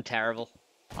like. I'm terrible.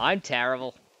 I'm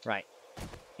terrible. Right.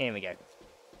 Here we go.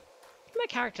 My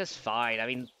character's fine. I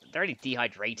mean, they're only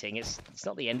dehydrating. It's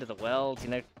not the end of the world, you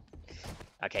know.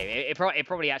 Okay, it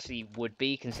probably actually would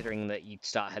be, considering that you'd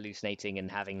start hallucinating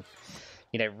and having,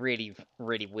 you know, really,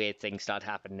 really weird things start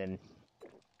happening. And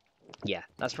yeah,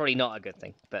 that's probably not a good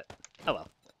thing. But oh well,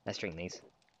 let's drink these.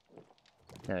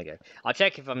 There we go. I'll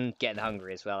check if I'm getting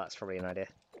hungry as well. That's probably an idea.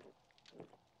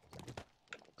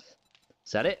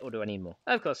 Is that it, or do I need more?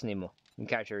 Oh, of course I need more. My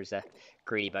character is a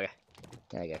greedy bugger.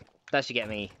 There you go. That should get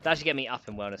me up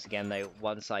in wellness again though,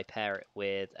 once I pair it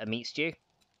with a meat stew.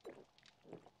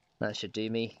 That should do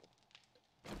me.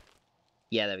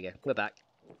 Yeah, there we go. We're back.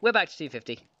 We're back to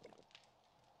 250.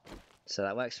 So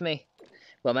that works for me.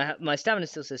 Well, my stamina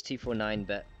still says 249,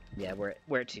 but yeah, we're at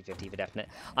 250 for definite.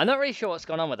 I'm not really sure what's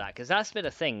gone on with that, because that's been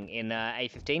a thing in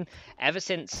A15 ever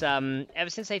since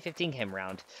A15 came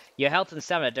around. Your health and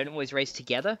stamina don't always raise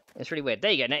together. It's really weird. There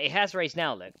you go. Now, it has raised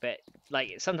now, look, but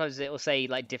like sometimes it will say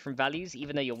like different values,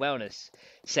 even though your wellness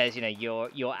says, you know,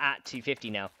 you're at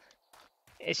 250 now.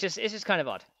 It's just kind of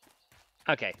odd.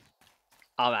 Okay.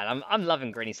 Oh man, I'm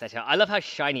loving Grinnie Sledge. I love how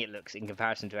shiny it looks in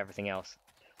comparison to everything else.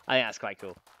 I think that's quite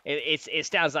cool. It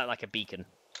stands out like a beacon.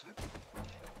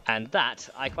 And that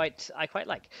I quite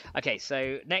like. Okay,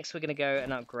 so next we're gonna go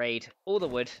and upgrade all the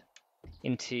wood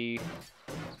into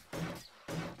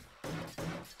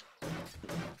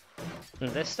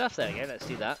this stuff. There we go. Let's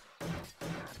do that.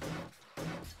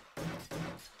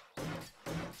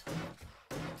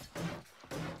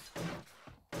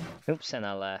 Oops, and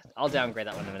I'll downgrade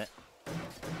that one in a minute.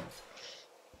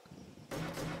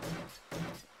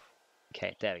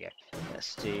 Okay, there we go.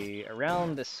 Let's do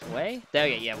around this way. There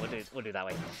we go. Yeah, we'll do that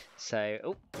way. So,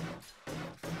 oh,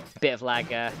 bit of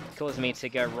lag caused me to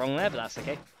go wrong there, but that's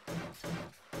okay.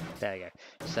 There we go.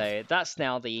 So that's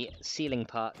now the ceiling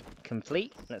part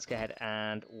complete. Let's go ahead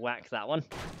and whack that one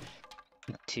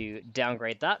to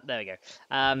downgrade that. There we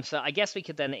go. So I guess we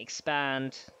could then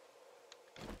expand.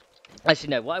 Actually,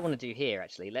 no. What I want to do here,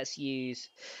 actually, let's use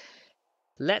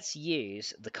Let's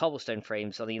use the cobblestone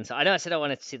frames on the inside. I know I said I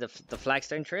wanted to see the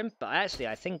flagstone trim, but I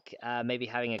think maybe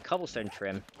having a cobblestone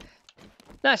trim.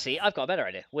 No, actually, I've got a better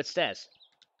idea. Wood stairs.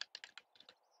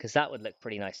 Because that would look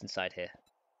pretty nice inside here.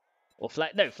 Or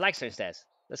flagstone stairs.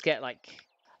 Let's get like,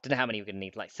 I don't know how many we're gonna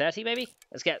need. Like 30 maybe.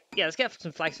 Let's get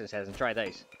some flagstone stairs and try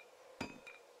those.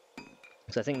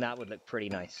 So I think that would look pretty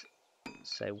nice.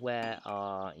 So where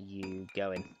are you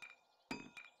going?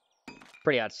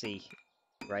 Pretty hard to see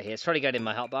right here. It's probably going in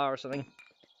my hotbar or something.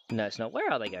 No, it's not.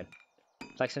 Where are they going?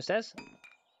 Flagstone stairs?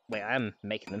 Wait, I am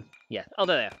making them. Yeah. Oh,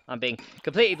 there they are. I'm being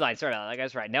completely blind. Sorry about that,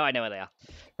 guys. Right, now I know where they are.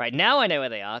 Right, now I know where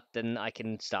they are. Then I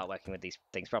can start working with these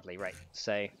things properly. Right,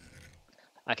 so...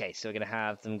 Okay, so we're going to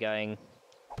have them going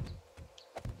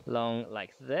along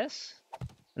like this.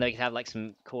 And then we can have like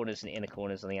some corners and inner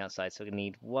corners on the outside. So we're going to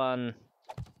need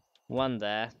one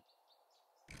there.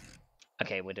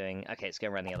 Okay, we're doing... Okay, it's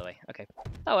going around the other way. Okay,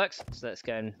 that works. So let's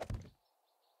go and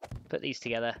put these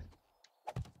together.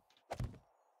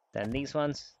 Then these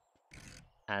ones.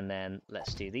 And then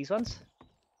let's do these ones.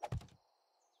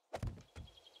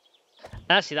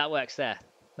 Actually, that works there.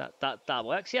 That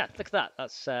works. Yeah, look at that.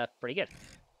 That's pretty good.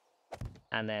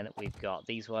 And then we've got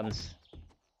these ones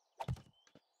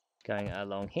going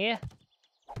along here.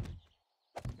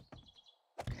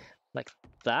 Like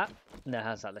that. Now,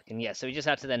 how's that looking? Yeah, so we just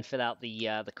have to then fill out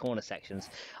the corner sections.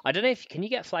 I don't know if... Can you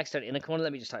get flagstone in the corner?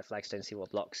 Let me just type flagstone, see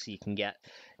what blocks you can get.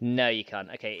 No, you can't.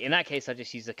 Okay, in that case, I'll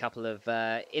just use a couple of...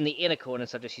 in the inner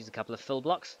corners, I'll just use a couple of fill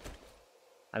blocks.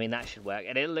 I mean, that should work.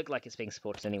 And it'll look like it's being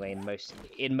supported anyway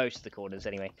in most of the corners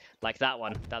anyway. Like that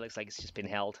one. That looks like it's just been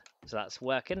held. So that's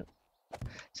working.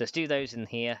 So let's do those in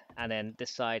here. And then this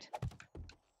side.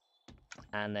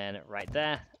 And then right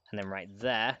there. And then right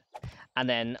there. And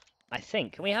then... I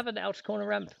think, can we have an outer corner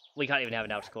ramp? We can't even have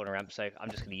an outer corner ramp, so I'm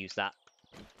just going to use that.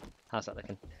 How's that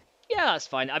looking? Yeah, that's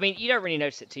fine. I mean, you don't really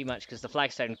notice it too much because the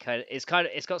flagstone it's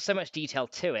got so much detail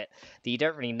to it that you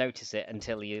don't really notice it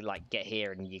until you like get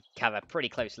here and you have a pretty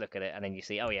close look at it, and then you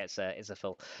see, oh yeah, it's a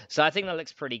full. So I think that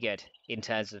looks pretty good in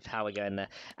terms of how we're going there.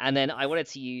 And then I wanted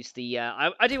to use the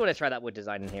I do want to try that wood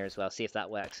design in here as well, see if that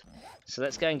works. So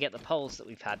let's go and get the poles that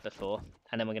we've had before,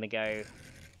 and then we're going to go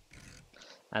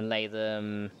and lay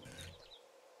them.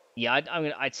 Yeah,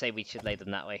 I'd say we should lay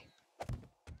them that way.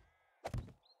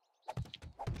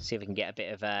 See if we can get a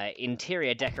bit of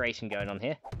interior decoration going on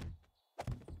here.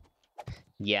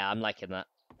 Yeah, I'm liking that.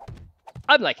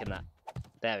 I'm liking that.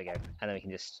 There we go. And then we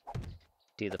can just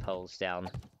do the poles down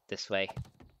this way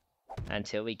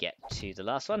until we get to the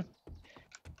last one.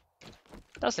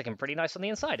 That's looking pretty nice on the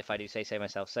inside, if I do say so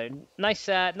myself. So nice,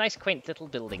 nice quaint little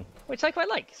building, which I quite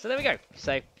like. So there we go.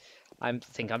 So I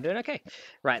think I'm doing okay.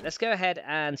 Right, let's go ahead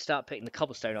and start putting the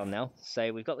cobblestone on now.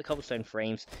 So we've got the cobblestone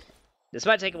frames. This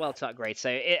might take a while to upgrade. So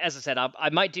as I said, I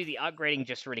might do the upgrading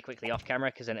just really quickly off camera,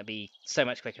 because then it'd be so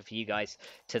much quicker for you guys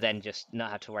to then just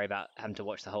not have to worry about having to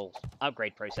watch the whole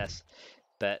upgrade process.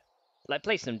 But like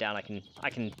placing them down, I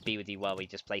can be with you while we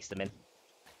just place them in.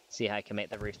 See how I can make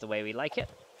the roof the way we like it.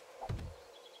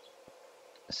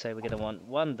 So we're going to want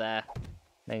one there.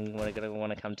 Then we're going to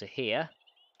want to come to here.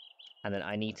 And then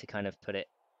I need to kind of put it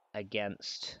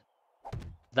against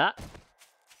that.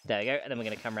 There we go. And then we're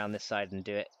going to come around this side and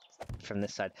do it from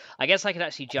this side. I guess I could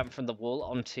actually jump from the wall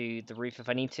onto the roof if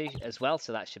I need to as well,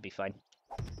 so that should be fine.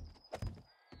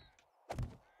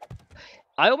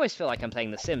 I almost feel like I'm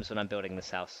playing The Sims when I'm building this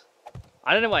house.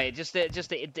 I don't know why.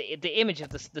 The image of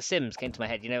the Sims came to my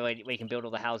head. You know, where you can build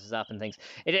all the houses up and things.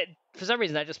 For some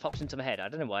reason that just popped into my head. I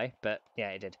don't know why, but yeah,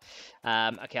 it did.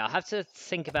 Okay, I'll have to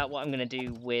think about what I'm going to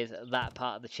do with that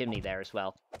part of the chimney there as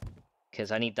well,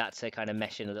 because I need that to kind of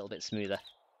mesh in a little bit smoother.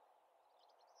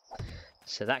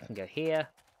 So that can go here,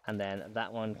 and then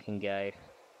that one can go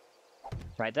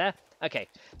right there. Okay,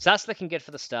 so that's looking good for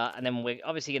the start, and then we're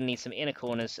obviously going to need some inner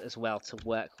corners as well to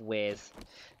work with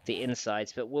the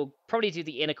insides, but we'll probably do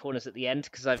the inner corners at the end,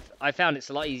 because I found it's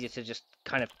a lot easier to just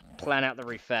kind of plan out the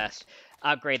roof first,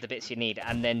 upgrade the bits you need,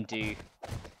 and then do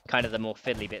kind of the more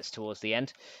fiddly bits towards the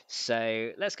end.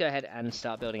 So let's go ahead and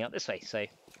start building up this way. So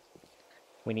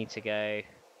we need to go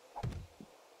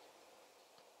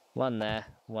one there,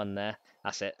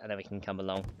 that's it, and then we can come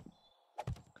along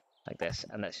like this,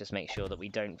 and let's just make sure that we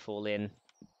don't fall in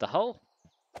the hole.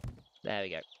 There we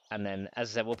go. And then,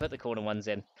 as I said, we'll put the corner ones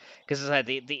in, because as I said,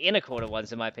 the inner corner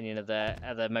ones, in my opinion,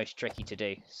 are the most tricky to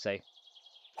do. So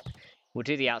we'll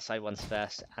do the outside ones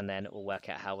first, and then we'll work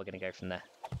out how we're going to go from there.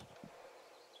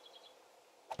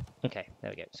 Okay, there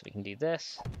we go. So we can do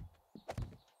this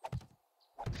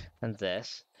and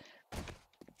this.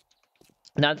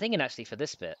 Now I'm thinking actually for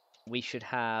this bit, we should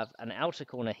have an outer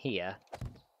corner here,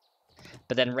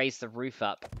 but then raise the roof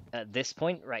up at this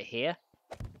point right here,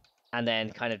 and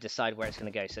then kind of decide where it's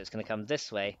going to go. So it's going to come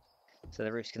this way, so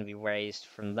the roof's going to be raised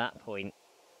from that point.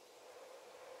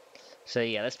 So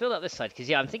yeah, let's build up this side, because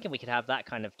yeah, I'm thinking we could have that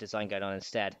kind of design going on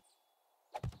instead.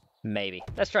 Maybe.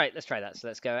 Let's try that. So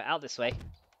let's go out this way,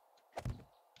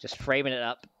 just framing it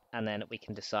up, and then we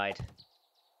can decide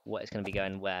what is going to be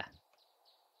going where.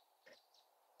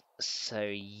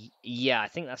 So yeah, I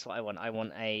think that's what I want. I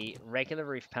want a regular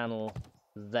roof panel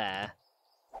there.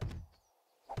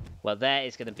 Well, there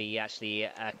is going to be actually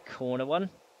a corner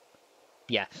one.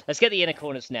 Yeah, let's get the inner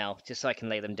corners now, just so I can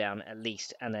lay them down at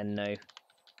least, and then know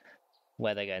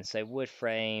where they're going. So wood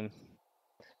frame.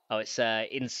 Oh, it's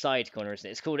inside corner, isn't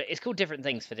it? It's called different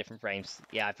things for different frames.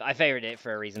 Yeah, I favorited it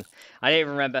for a reason. I didn't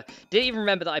even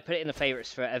remember that I put it in the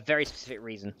favorites for a very specific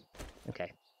reason.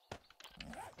 Okay.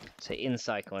 So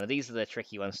inside corner. These are the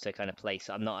tricky ones to kind of place.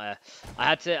 I'm not I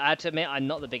had to admit I'm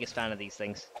not the biggest fan of these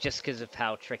things, just because of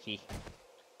how tricky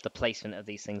the placement of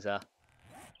these things are.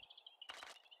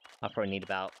 I'll probably need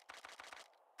about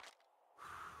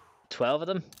 12 of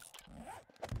them.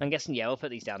 I'm guessing, yeah, we'll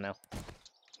put these down now.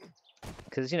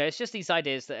 Because, you know, it's just these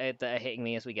ideas that are hitting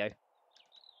me as we go.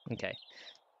 Okay.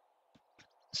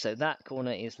 So that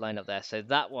corner is lined up there. So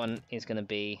that one is going to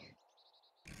be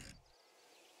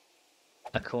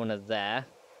a corner there.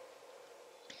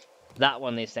 That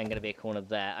one is then going to be a corner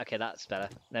there. Okay, that's better.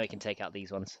 Now we can take out these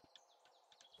ones.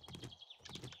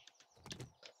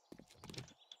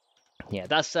 Yeah,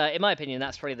 that's in my opinion,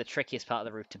 that's probably the trickiest part of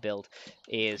the roof to build,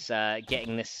 is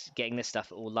getting this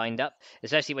stuff all lined up,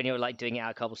 especially when you're like doing it out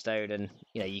of cobblestone, and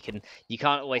you know you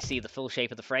can't always see the full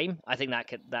shape of the frame. I think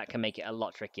that can make it a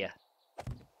lot trickier.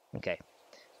 Okay,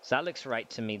 so that looks right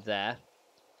to me there.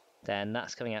 Then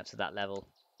that's coming out to that level.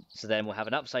 So then we'll have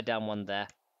an upside down one there.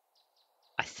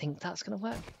 I think that's gonna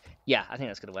work. Yeah, I think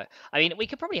that's gonna work. I mean, we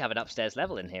could probably have an upstairs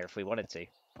level in here if we wanted to.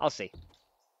 I'll see.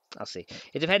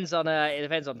 It depends on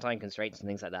time constraints and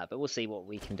things like that, but we'll see what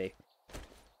we can do.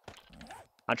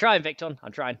 I'm trying, Victorn.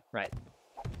 I'm trying. Right.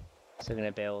 So we're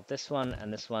gonna build this one,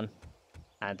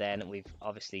 and then we've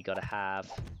obviously got to have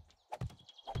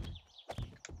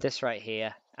this right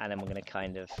here, and then we're gonna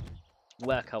kind of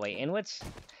work our way inwards.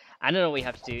 And then all we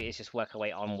have to do is just work our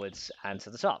way onwards and to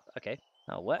the top. Okay,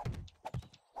 that'll work.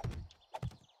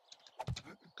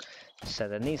 So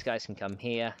then these guys can come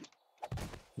here.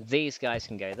 These guys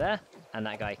can go there, and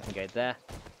that guy can go there.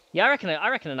 Yeah, I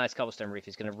reckon a nice cobblestone roof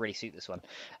is going to really suit this one.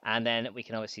 And then we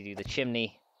can obviously do the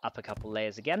chimney up a couple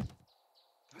layers again.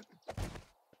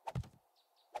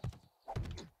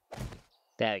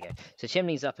 There we go. So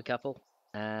chimney's up a couple,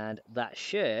 and that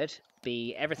should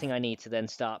be everything I need to then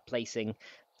start placing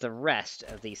the rest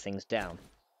of these things down.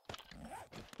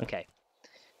 Okay.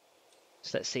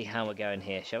 So let's see how we're going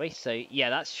here, shall we? So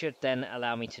yeah, that should then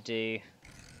allow me to do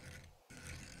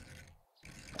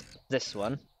this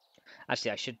one.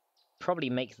 Actually, I should probably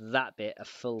make that bit a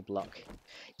full block.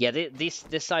 Yeah, this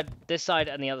side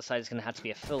and the other side is going to have to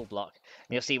be a full block.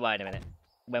 And you'll see why in a minute.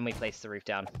 When we place the roof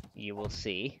down, you will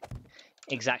see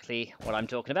exactly what I'm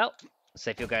talking about. So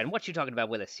if you're going, what you talking about,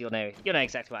 Willis? You'll know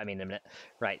exactly what I mean in a minute.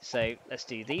 Right, so let's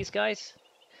do these guys.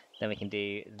 Then we can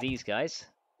do these guys.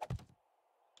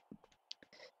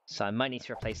 So I might need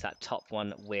to replace that top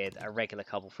one with a regular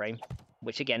cobble frame,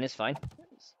 which again is fine.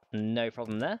 No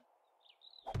problem there.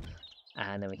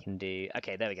 And then we can do,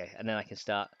 okay, there we go. And then I can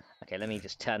start, okay, let me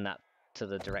just turn that to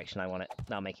the direction I want it.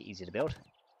 That'll make it easier to build.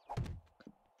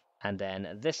 And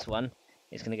then this one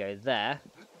is going to go there.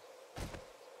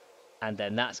 And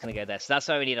then that's going to go there. So that's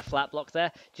why we need a flat block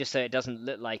there, just so it doesn't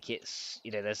look like it's,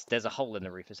 you know, there's a hole in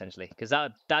the roof, essentially. Because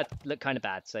that look kind of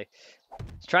bad. So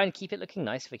let's try and keep it looking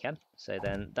nice if we can. So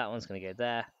then that one's going to go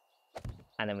there.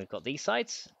 And then we've got these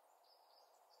sides.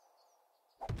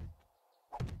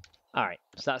 Alright,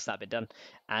 so that's that bit done.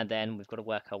 And then we've got to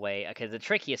work our way. Okay, the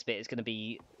trickiest bit is going to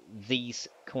be these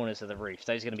corners of the roof.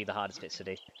 Those are going to be the hardest bits to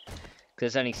do.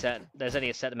 Because there's only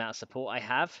a certain amount of support I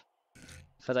have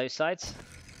for those sides.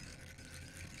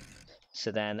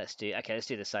 So then let's do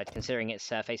this side, considering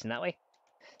it's facing that way.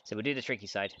 So we'll do the tricky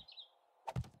side.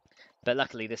 But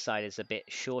luckily this side is a bit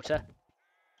shorter.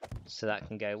 So that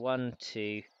can go 1,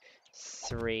 2,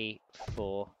 3,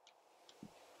 4,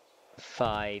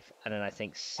 5, and then I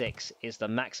think 6 is the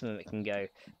maximum it can go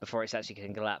before it's actually going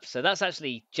to collapse. So that's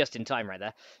actually just in time right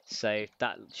there. So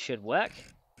that should work.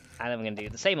 And then we're going to do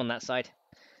the same on that side.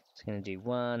 So I'm going to do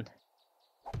 1,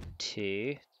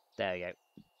 2, there we go.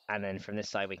 And then from this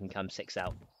side we can come 6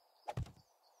 out.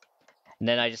 And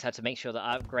then I just had to make sure that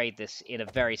I upgrade this in a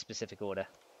very specific order.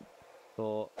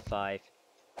 4, 5,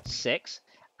 6.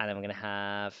 And then we're going to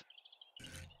have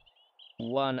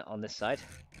 1 on this side.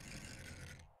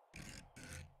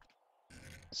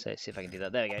 So let's see if I can do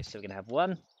that. There we go. So we're going to have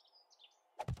one.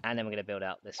 And then we're going to build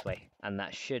out this way. And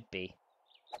that should be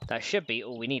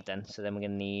all we need then. So then we're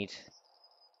going to need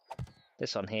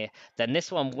this one here. Then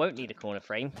this one won't need a corner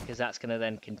frame, because that's going to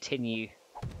then continue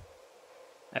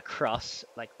across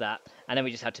like that. And then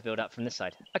we just have to build up from this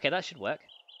side. Okay, that should work.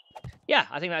 Yeah,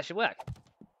 I think that should work.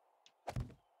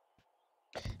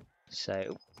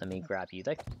 So let me grab you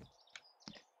though.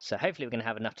 So hopefully we're going to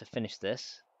have enough to finish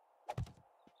this.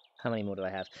 How many more do I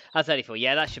have? I have 34.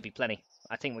 Yeah, that should be plenty.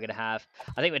 I think we're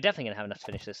definitely going to have enough to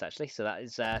finish this actually. So that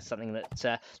is something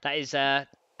that is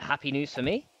happy news for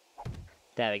me.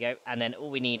 There we go. And then all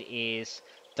we need is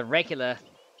the regular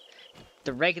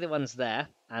ones there,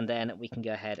 and then we can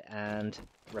go ahead and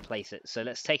replace it. So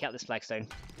let's take out this flagstone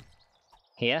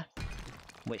here,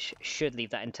 which should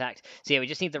leave that intact. So yeah, we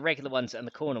just need the regular ones and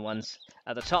the corner ones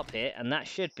at the top here, and that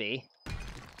should be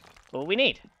all we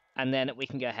need. And then we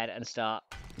can go ahead and start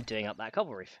doing up that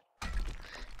cobble roof.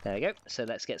 There we go. So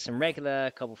let's get some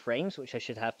regular cobble frames, which I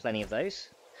should have plenty of those,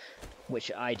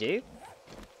 which I do.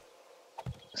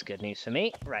 That's good news for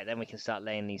me. Right, then we can start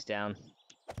laying these down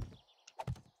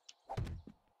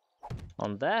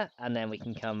on there, and then we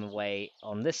can come away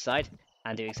on this side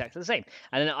and do exactly the same.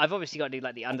 And then I've obviously got to do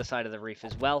like the underside of the roof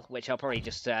as well, which I'll probably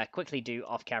just quickly do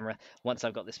off camera once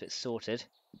I've got this bit sorted.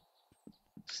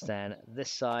 So then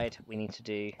this side we need to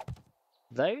do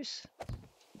those.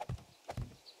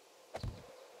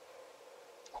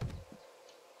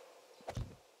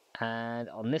 And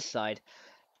on this side,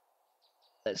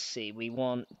 let's see, we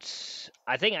want,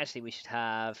 I think actually we should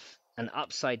have an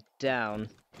upside down.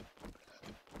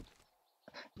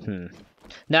 No,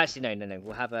 actually, no.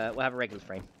 We'll have a regular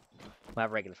frame. We'll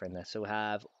have a regular frame there. So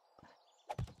we'll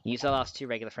use our last two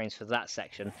regular frames for that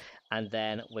section, and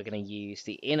then we're going to use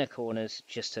the inner corners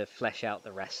just to flesh out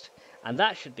the rest. And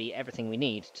that should be everything we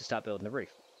need to start building the roof.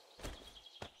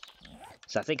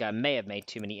 So I think I may have made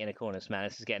too many inner corners, man.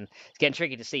 It's getting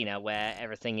tricky to see now where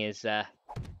everything is kind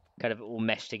of all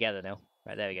meshed together now.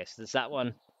 Right, there we go. So there's that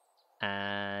one,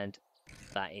 and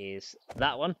that is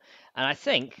that one. And I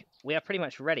think we are pretty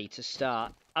much ready to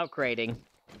start upgrading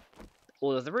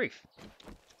all of the roof.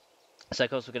 So of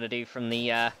course we're going to do from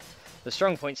the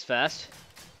strong points first,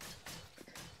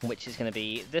 which is going to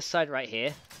be this side right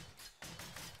here.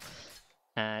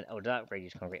 And oh, did I upgrade you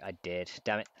to concrete? I did.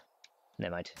 Damn it.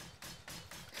 Never mind.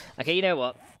 Okay, you know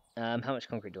what? How much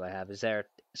concrete do I have? Is there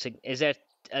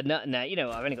no, you know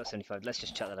what? I've only got 75. Let's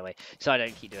just chuck that away so I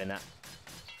don't keep doing that.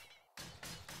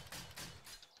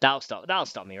 That'll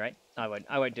stop me, right? I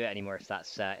won't do it anymore if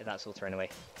that's all thrown away.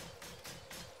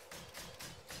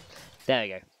 There we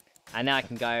go. And now I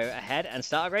can go ahead and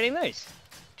start upgrading those.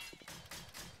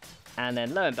 And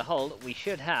then lo and behold, we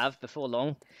should have before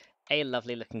long a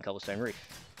lovely looking cobblestone roof.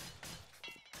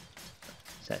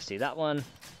 So let's do that one.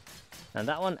 And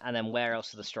that one, and then where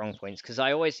else are the strong points? Because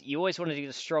you always want to do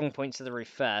the strong points of the roof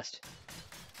first.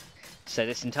 So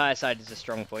this entire side is a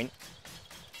strong point.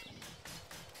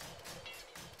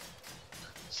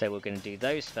 So we're going to do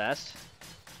those first.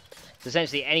 So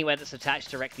essentially anywhere that's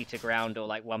attached directly to ground or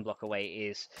like one block away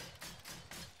is,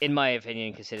 in my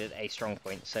opinion, considered a strong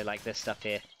point. So like this stuff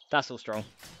here, that's all strong.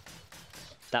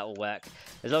 That will work.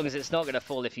 As long as it's not going to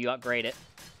fall if you upgrade it,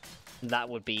 that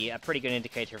would be a pretty good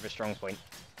indicator of a strong point.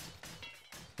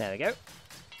 There we go.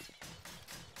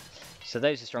 So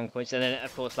those are strong points, and then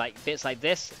of course like bits like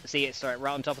this, see it's right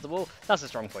on top of the wall, that's a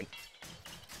strong point.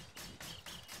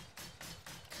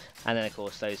 And then of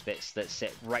course those bits that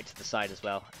sit right to the side as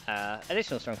well,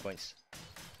 additional strong points.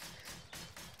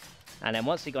 And then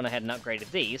once we've gone ahead and upgraded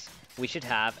these, we should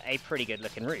have a pretty good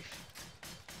looking roof.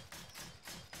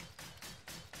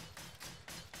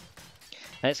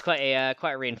 And it's quite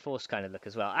a reinforced kind of look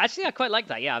as well. Actually, I quite like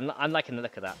that. Yeah, I'm liking the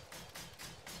look of that.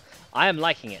 I am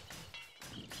liking it.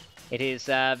 It is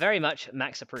very much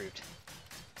max approved.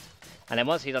 And then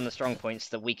once we've done the strong points,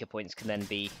 the weaker points can then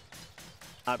be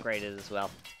upgraded as well.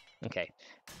 Okay.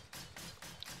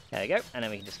 There we go. And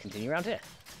then we can just continue around here.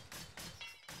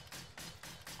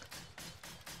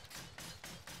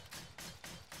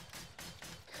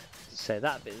 So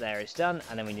that bit there is done.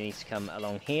 And then we need to come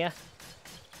along here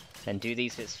and do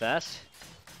these bits first.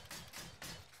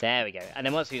 There we go. And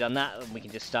then once we've done that, we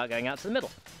can just start going out to the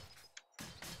middle.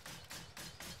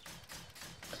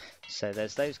 So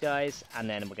there's those guys, and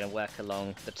then we're going to work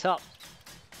along the top.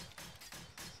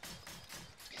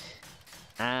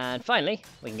 And finally,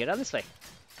 we can go down this way.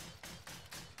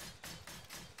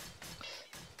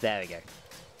 There we go.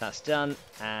 That's done.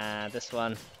 And this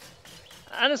one.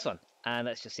 And this one. And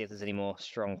let's just see if there's any more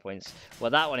strong points.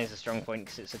 Well, that one is a strong point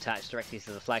because it's attached directly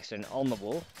to the flagstone on the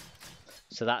wall.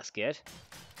 So that's good.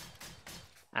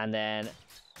 And then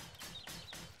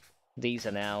these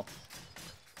are now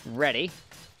ready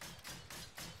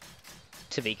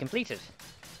to be completed.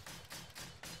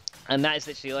 And that is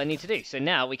literally all I need to do. So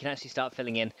now we can actually start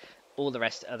filling in all the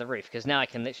rest of the roof, because now I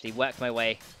can literally work my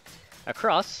way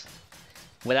across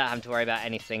without having to worry about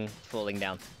anything falling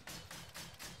down.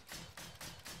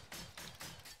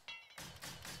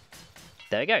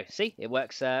 There we go. See, it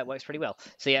works pretty well.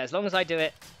 So yeah, as long as I do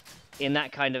it in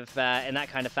that kind of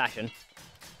fashion,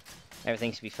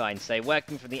 everything should be fine. So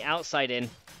working from the outside in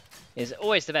is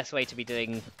always the best way to be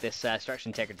doing this structure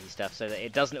integrity stuff, so that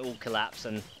it doesn't all collapse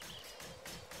and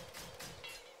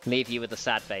leave you with a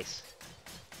sad face.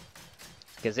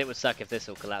 Because it would suck if this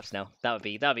all collapsed now. That would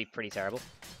be pretty terrible.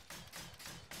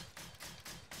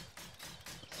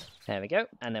 There we go.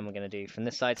 And then we're going to do from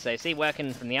this side. So see,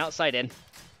 working from the outside in.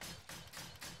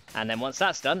 And then once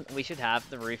that's done, we should have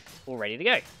the roof all ready to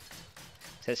go.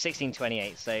 So it's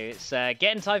 16:28. So it's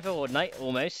getting time for Horde night,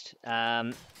 almost.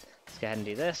 Let's go ahead and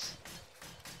do this.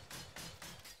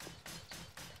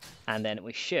 And then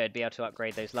we should be able to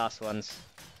upgrade those last ones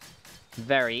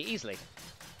very easily.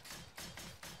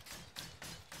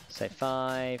 So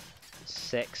 5,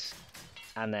 6,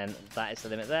 and then that is the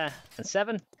limit there, and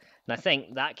 7. And I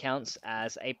think that counts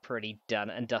as a pretty done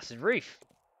and dusted roof.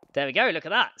 There we go, look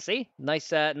at that, see?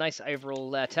 Nice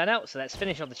overall turnout. So let's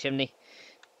finish off the chimney,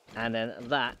 and then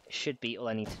that should be all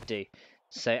I need to do.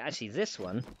 So actually this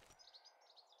one,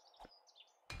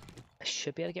 I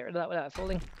should be able to get rid of that without it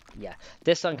falling. Yeah,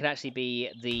 this one can actually be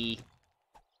the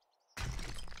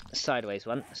sideways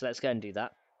one, so let's go and do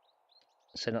that.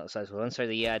 So not the sideways one, so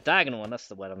the diagonal one, that's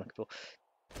the word I'm looking for.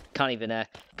 Can't even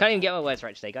get my words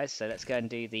right today, guys, so let's go and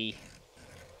do the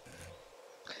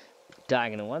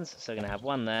diagonal ones. So we're going to have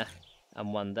one there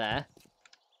and one there.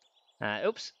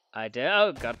 Oops,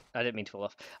 oh god, I didn't mean to fall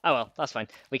off. Oh well, that's fine.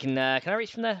 We can I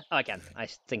reach from there? Oh, I can. I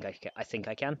think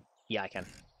I can. Yeah, I can.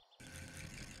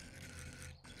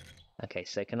 Okay,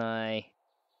 so can I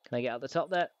get out the top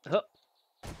there? Oh.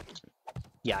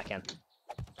 Yeah, I can.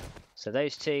 So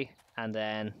those two, and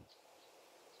then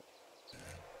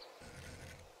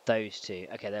those two.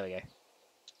 Okay, there we go.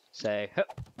 So,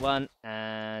 one,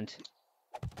 and...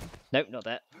 Nope, not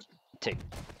that. 2.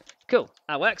 Cool,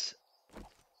 that works.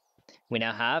 We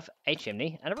now have a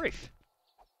chimney and a roof.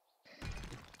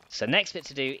 So next bit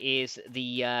to do is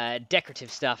the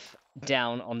decorative stuff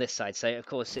down on this side. So, of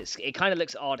course, it kind of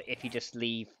looks odd if you just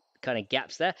leave kind of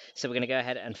gaps there. So we're going to go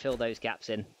ahead and fill those gaps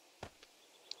in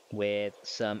with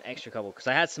some extra cobble, because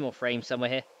I had some more frames somewhere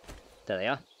here. There they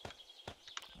are.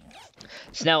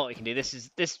 So now what we can do,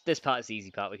 this part is the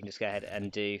easy part. We can just go ahead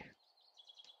and do,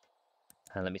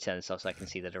 and let me turn this off so I can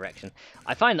see the direction.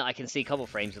 I find that I can see cobble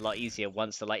frames a lot easier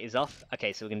once the light is off.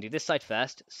 Okay, so we're going to do this side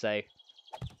first. So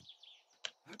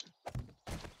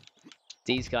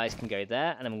these guys can go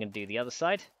there, and then we're going to do the other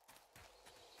side.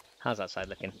 How's that side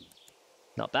looking?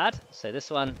 Not bad. So this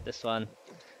one,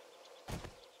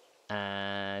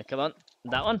 and come on,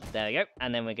 that one. There we go.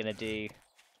 And then we're going to do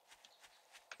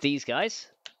these guys.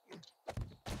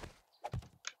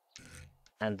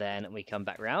 And then we come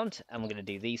back round, and we're going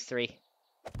to do these 3.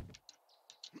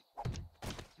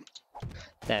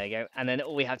 There we go. And then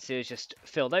all we have to do is just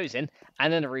fill those in,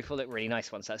 and then the roof will look really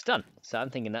nice once that's done. So I'm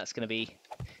thinking that's going to be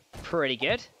pretty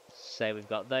good. So we've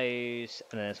got those,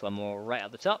 and then there's one more right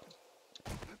up the top.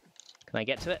 Can I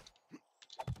get to it?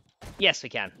 Yes, we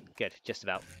can. Good, just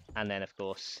about. And then, of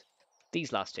course,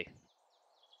 these last 2.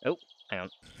 Oh, hang on.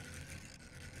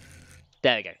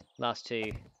 There we go. Last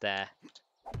 2, there,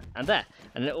 and there.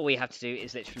 And then all we have to do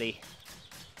is literally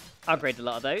upgrade a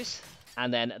lot of those,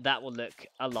 and then that will look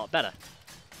a lot better.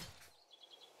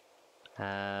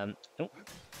 Oh.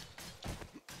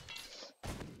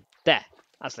 There.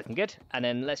 That's looking good. And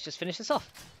then let's just finish this off.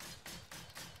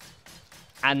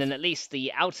 And then at least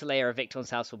the outer layer of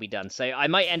Victorn's house will be done. So I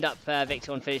might end up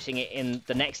Victorn finishing it in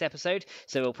the next episode.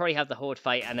 So we'll probably have the Horde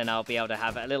fight, and then I'll be able to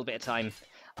have a little bit of time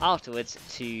afterwards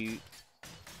to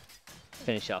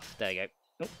finish off. There we go.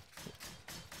 Oh.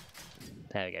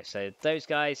 There we go. So those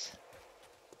guys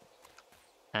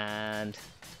and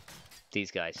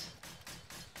these guys.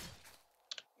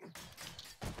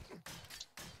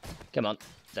 Come on.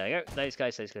 There we go. Those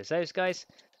guys, those guys, those guys.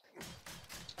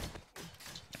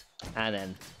 And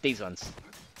then these ones.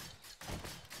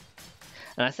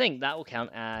 And I think that will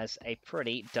count as a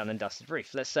pretty done and dusted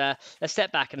roof. Let's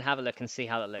step back and have a look and see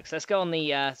how that looks. Let's go on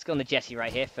the jetty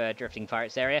right here for Drifting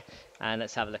Pirates area, and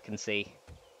let's have a look and see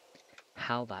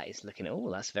how that is looking. Oh,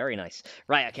 that's very nice.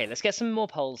 Right, okay, let's get some more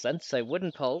poles then. So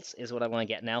wooden poles is what I want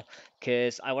to get now,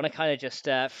 because I want to kind of just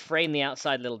frame the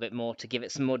outside a little bit more to give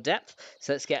it some more depth.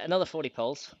 So let's get another 40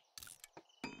 poles.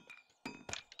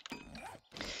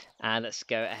 And let's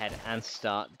go ahead and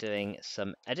start doing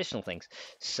some additional things.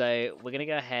 So we're going to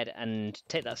go ahead and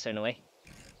take that stone away.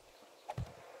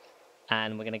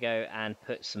 And we're going to go and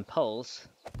put some poles.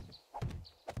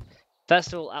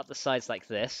 First of all, up the sides like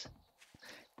this.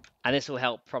 And this will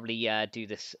help probably do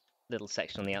this little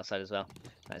section on the outside as well.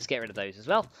 Let's get rid of those as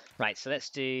well. Right, so let's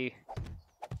do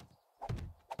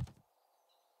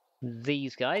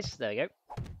these guys. There we go.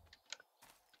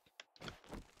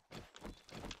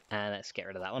 And let's get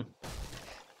rid of that one.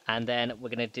 And then we're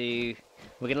going to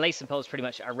lay some poles pretty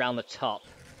much around the top,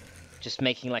 just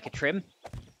making like a trim.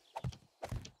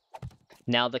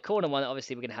 Now the corner one,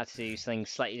 obviously we're going to have to do something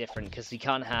slightly different because you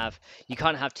can't have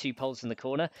 2 poles in the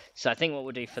corner. So I think what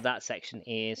we'll do for that section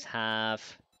is I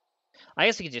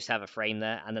guess we could just have a frame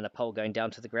there and then a pole going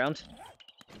down to the ground.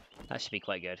 That should be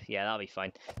quite good. Yeah, that'll be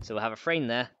fine. So we'll have a frame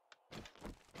there,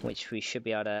 which we should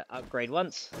be able to upgrade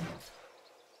once.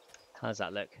 How does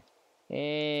that look?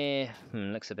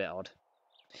 Looks a bit odd.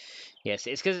 Yes,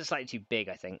 it's because it's slightly too big,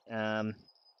 I think.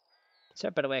 Is there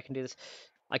a better way I can do this?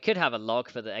 I could have a log,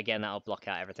 but again, that'll block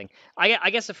out everything. I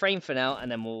guess a frame for now,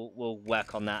 and then we'll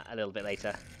work on that a little bit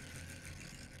later.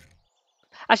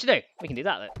 Actually, no, we can do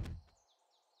that. Look.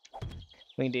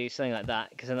 We can do something like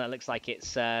that, because then that looks like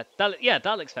it's... that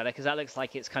looks better, because that looks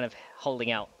like it's kind of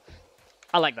holding out.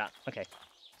 I like that. Okay.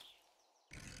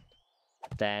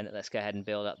 Then let's go ahead and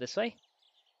build up this way.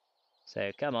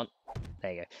 So, come on.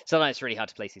 There you go. Sometimes it's really hard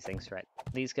to place these things, right?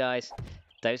 These guys,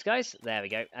 those guys. There we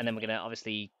go. And then we're going to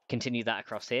obviously continue that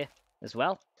across here as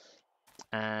well.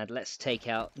 And let's take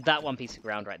out that one piece of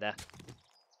ground right there.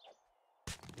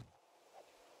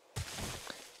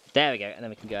 There we go. And then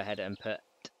we can go ahead and put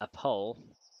a pole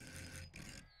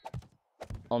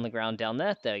on the ground down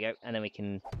there. There we go. And then we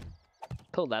can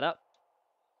pull that up.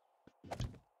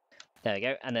 There we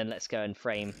go. And then let's go and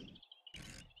frame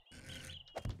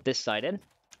this side in.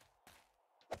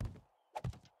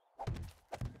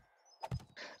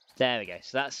 There we go.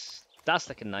 So that's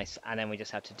looking nice. And then we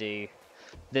just have to do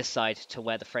this side to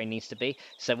where the frame needs to be.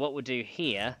 So what we'll do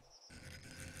here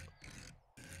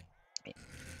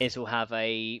is we'll have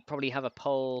probably have a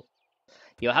pole.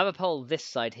 You'll have a pole this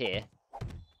side here.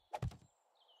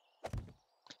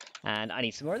 And I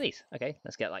need some more of these. Okay,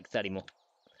 let's get like 30 more.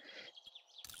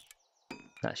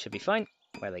 That should be fine.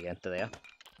 Where are they going? There they are.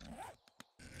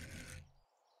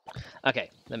 Okay,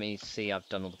 let me see. I've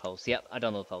done all the poles. Yep, I've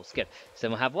done all the poles. Good. So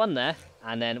we'll have one there,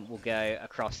 and then we'll go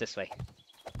across this way.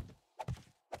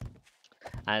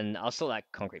 And I'll sort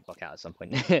that concrete block out at some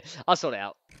point. I'll sort it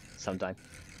out sometime.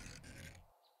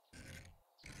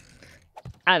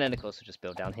 And then, of course, we'll just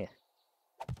build down here.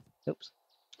 Oops.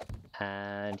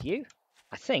 And you,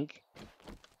 I think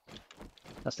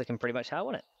that's looking pretty much how I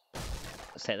want it.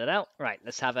 Let's take that out. Right,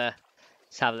 let's have a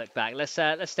look back. Let's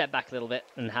step back a little bit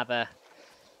and have a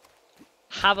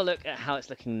look at how it's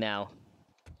looking now.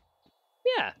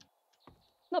 Yeah,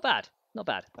 not bad, not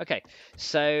bad. Okay,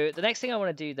 so the next thing I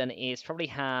want to do then is probably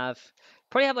have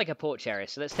like a porch area.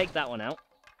 So let's take that one out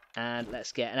and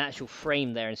let's get an actual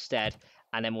frame there instead,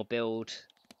 and then we'll build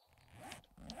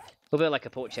like a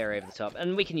porch area over the top,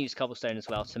 and we can use cobblestone as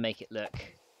well to make it look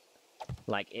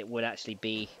like it would actually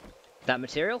be that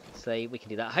material. So we can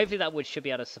do that. Hopefully that wood should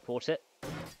be able to support it.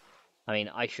 I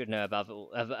mean, I should know above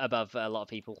a lot of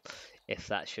people if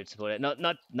that should support it.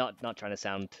 Not trying to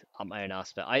sound up my own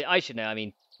ass, but I should know. I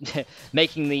mean,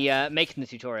 making the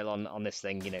tutorial on this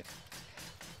thing, you know,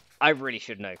 I really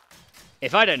should know.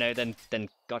 If I don't know, then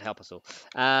God help us all.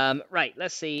 Right,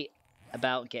 let's see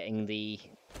about getting the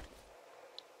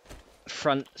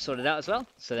front sorted out as well.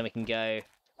 So then we can go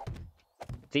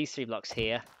these 3 blocks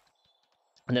here.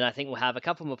 And then I think we'll have a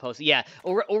couple more poles. Yeah,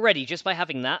 already just by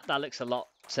having that looks a lot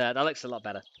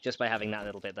better. Just by having that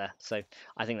little bit there. So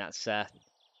I think that's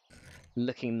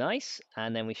looking nice.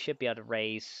 And then we should be able to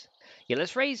raise. Yeah,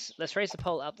 let's raise the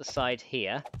pole up the side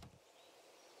here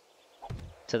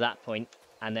to that point,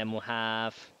 and then we'll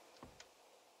have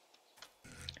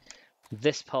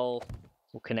this pole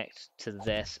will connect to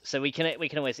this. So we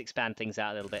can always expand things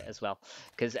out a little bit as well,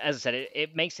 because as I said,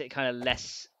 it makes it kind of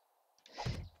less.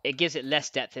 It gives it less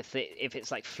depth if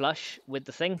it's like flush with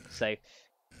the thing. So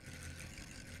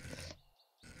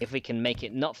if we can make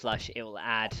it not flush, it will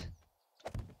add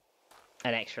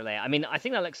an extra layer. I mean, I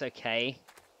think that looks okay.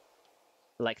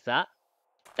 Like that.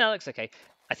 That looks okay.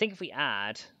 I think if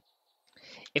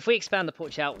we expand the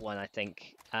porch out one, I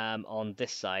think on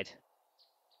this side.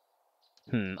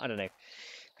 I don't know.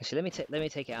 Actually, let me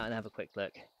take it out and have a quick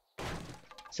look.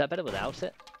 Is that better without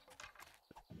it?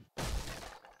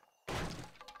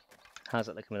 How's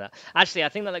it looking without? Actually, I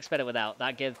think that looks better without.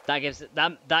 That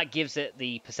gives it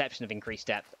the perception of increased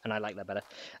depth, and I like that better.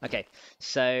 Okay,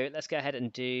 so let's go ahead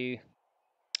and do.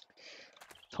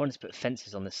 If I wanted to put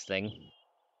fences on this thing,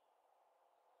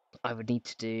 I would need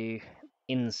to do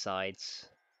insides.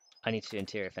 I need to do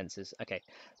interior fences. Okay,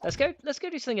 let's go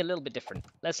do something a little bit different.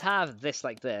 Let's have this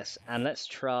like this, and let's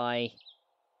try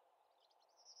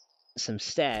some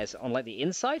stairs on like the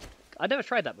inside. I've never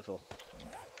tried that before.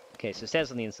 Okay, so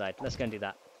stairs on the inside. Let's go and do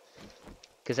that.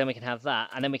 Because then we can have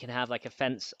that, and then we can have like a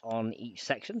fence on each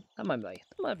section. That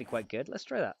might be quite good. Let's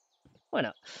try that. Why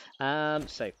not?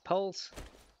 So poles.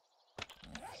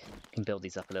 Can build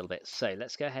these up a little bit. So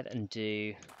let's go ahead and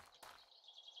do.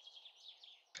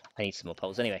 I need some more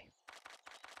poles anyway.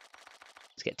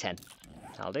 Let's get 10.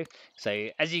 That'll do. So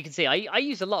as you can see, I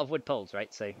use a lot of wood poles,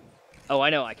 right? So, oh, I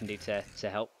know what I can do to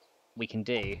help. We can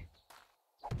do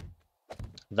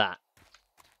that.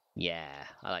 Yeah,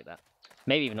 I like that.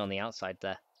 Maybe even on the outside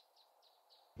there.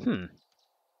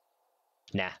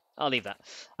 Nah, I'll leave that.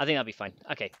 I think that'll be fine.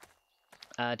 Okay.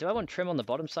 Do I want trim on the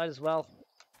bottom side as well?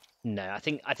 No, I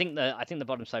think the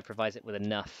bottom side provides it with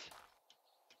enough.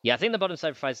 Yeah, I think the bottom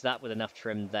side provides that with enough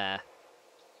trim there.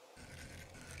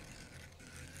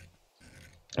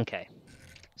 Okay.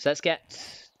 So let's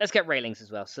get railings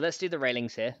as well. So let's do the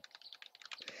railings here.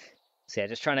 So yeah,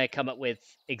 just trying to come up with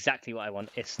exactly what I want.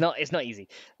 It's not easy.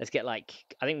 Let's get like,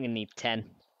 I think we're gonna need 10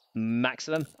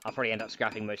 maximum. I'll probably end up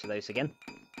scrapping most of those again.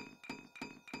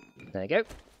 There you go.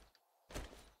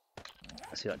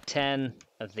 So we've got 10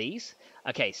 of these.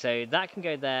 Okay, so that can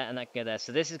go there and that can go there.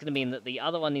 So this is going to mean that the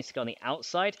other one needs to go on the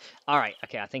outside. All right,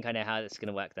 okay, I think I know how this is going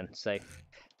to work then. So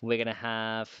we're going to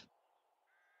have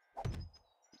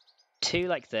 2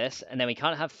 like this, and then we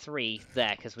can't have 3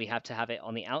 there because we have to have it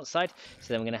on the outside.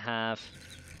 So then we're going to have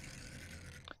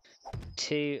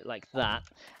 2 like that,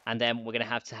 and then we're going to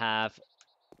have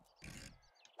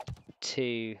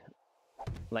 2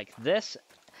 like this,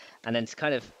 and then to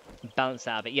kind of balance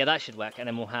that out a bit. Yeah, that should work. And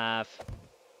then we'll have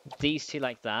these 2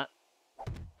 like that.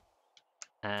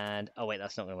 And, oh wait,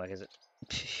 that's not going to work, is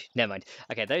it? Never mind.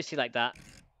 Okay, those 2 like that.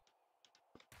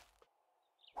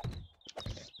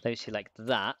 Those 2 like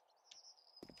that.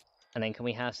 And then can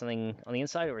we have something on the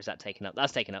inside, or is that taken up?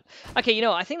 That's taken up. Okay, you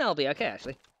know what? I think that'll be okay,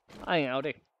 actually. I think that'll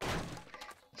do.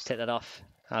 Let's take that off.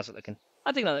 How's it looking?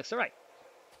 I think that looks alright.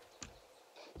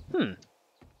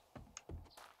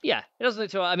 Yeah, it doesn't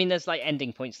look too odd. I mean, there's like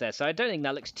ending points there, so I don't think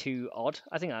that looks too odd.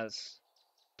 I think that's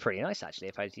pretty nice, actually.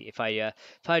 If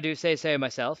I do say so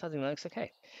myself, I think that looks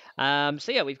okay.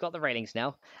 So yeah, we've got the railings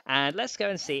now, and let's go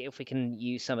and see if we can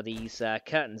use some of these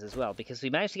curtains as well, because we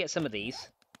managed to get some of these,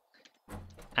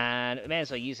 and we may as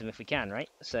well use them if we can, right?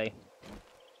 So,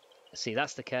 let's see,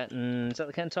 that's the curtain. Is that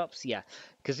the curtain tops? Yeah,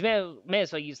 because we may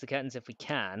as well use the curtains if we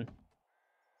can.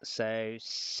 So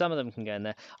some of them can go in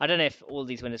there. I don't know if all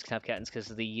these windows can have curtains because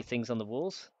of the things on the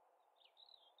walls.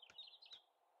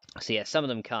 So yeah, some of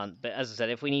them can't. But as I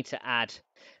said, if we need to add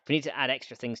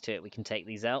extra things to it, we can take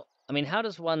these out. I mean, how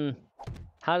does one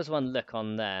look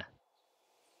on there?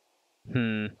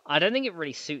 I don't think it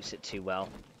really suits it too well.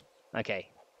 Okay,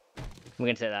 we're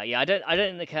gonna take that. Yeah, I don't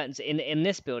think the curtains in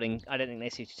this building, I don't think they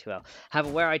suit it too well.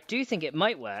 However, where I do think it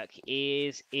might work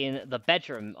is in the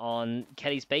bedroom on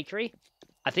Kelly's Bakery.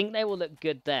 I think they will look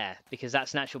good there because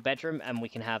that's an actual bedroom and we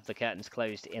can have the curtains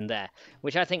closed in there,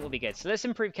 which I think will be good. So let's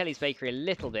improve Kelly's Bakery a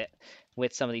little bit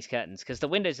with some of these curtains because the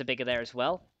windows are bigger there as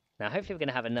well. Now, hopefully we're going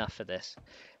to have enough for this,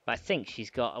 but I think she's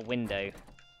got a window,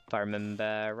 if I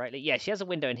remember rightly. Yeah, she has a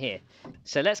window in here.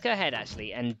 So let's go ahead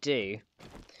actually and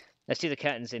let's do the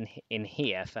curtains in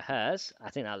here for hers.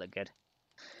 I think that'll look good.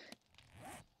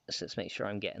 So let's make sure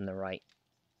I'm getting the right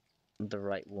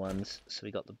ones. So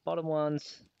we got the bottom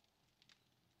ones.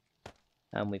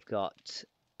 And we've got,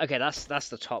 okay, that's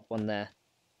the top one there,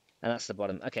 and that's the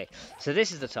bottom. Okay, so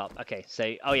this is the top. Okay, so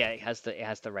oh yeah, it has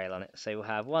the rail on it. So we'll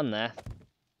have one there,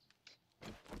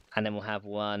 and then we'll have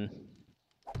one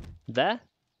there.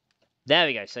 There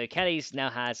we go. So Kelly's now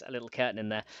has a little curtain in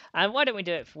there. And why don't we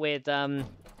do it with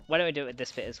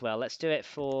this bit as well? Let's do it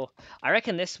for. I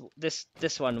reckon this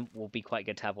one will be quite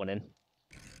good to have one in.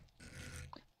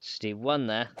 Just do one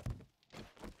there,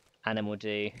 and then we'll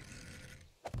do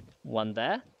one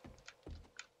there.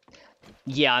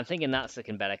 Yeah, I'm thinking that's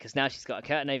looking better because now she's got a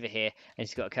curtain over here and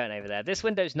she's got a curtain over there. This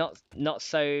window's not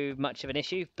so much of an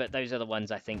issue, but those are the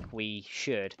ones I think we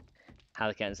should have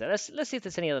the curtains there. Let's see if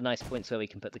there's any other nice points where we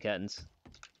can put the curtains.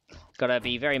 Gotta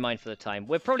be very mindful of the time.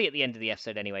 We're probably at the end of the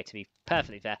episode anyway, to be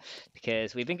perfectly fair,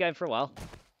 because we've been going for a while.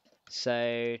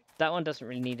 So that one doesn't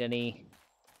really need any.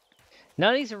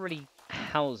 None of these are really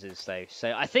houses though,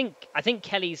 so I think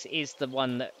Kelly's is the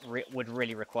one that would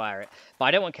really require it. But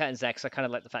I don't want curtains there because I kind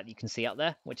of like the fact that you can see up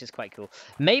there, which is quite cool.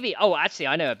 Maybe. Oh, actually,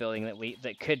 I know a building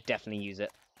that could definitely use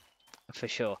it for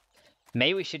sure.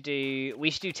 Maybe we should do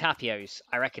Tapios.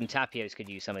 I reckon Tapios could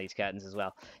use some of these curtains as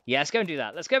well. Yeah, let's go and do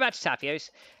that. Let's go back to Tapios.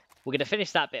 We're going to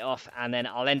finish that bit off, and then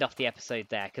I'll end off the episode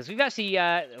there, because we've actually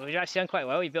done quite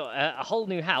well. We built a whole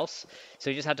new house, so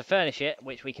we just had to furnish it,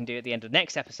 which we can do at the end of the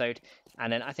next episode,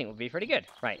 and then I think we'll be pretty good.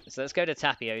 Right, so let's go to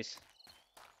Tapios.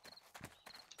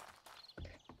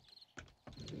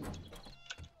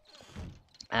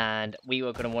 And we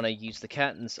were going to want to use the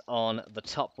curtains on the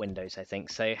top windows, I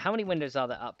think. So how many windows are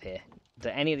there up here? Do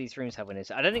any of these rooms have windows?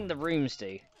 I don't think the rooms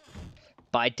do.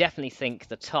 But I definitely think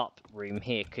the top room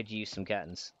here could use some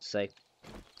curtains. So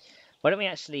why don't we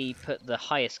actually put the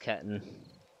highest curtain...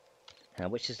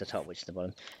 which is the top, which is the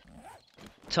bottom?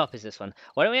 Top is this one.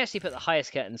 Why don't we actually put the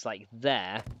highest curtains like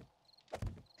there?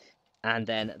 And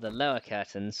then the lower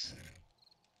curtains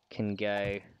can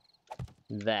go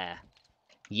there.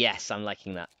 Yes, I'm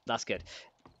liking that. That's good.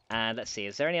 And let's see,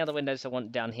 is there any other windows I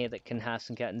want down here that can have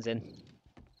some curtains in?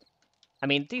 I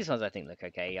mean, these ones I think look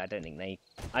okay. I don't think they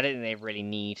really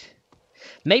need.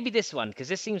 Maybe this one, because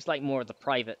this seems like more of the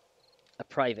private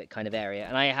kind of area.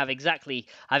 And I have exactly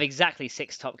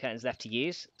 6 top curtains left to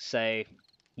use. So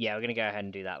yeah, we're gonna go ahead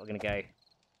and do that. We're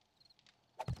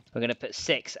gonna put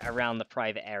 6 around the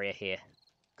private area here,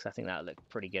 because I think that'll look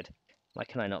pretty good. Why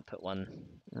can I not put one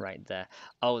right there?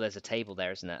 Oh, there's a table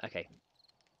there, isn't there? Okay.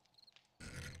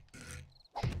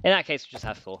 In that case, we'll just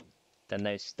have 4. Then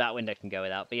that window can go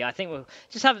without. But yeah, I think we'll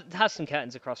just have some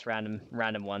curtains across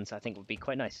random ones. I think would be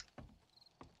quite nice.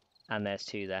 And there's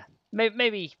 2 there.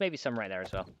 Maybe some right there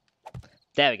as well.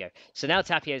 There we go. So now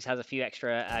Tapios has a few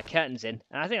extra curtains in,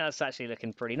 and I think that's actually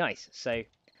looking pretty nice. So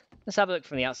let's have a look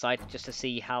from the outside just to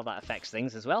see how that affects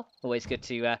things as well. Always good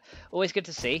to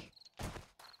see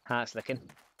how it's looking.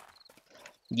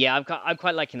 Yeah, I'm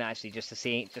quite liking that actually, just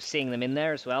seeing them in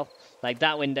there as well. Like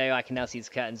that window, I can now see the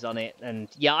curtains on it, and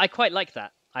yeah, I quite like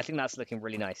that. I think that's looking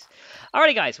really nice.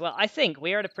 Alrighty, guys. Well, I think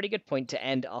we are at a pretty good point to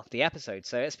end off the episode.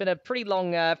 So it's been a pretty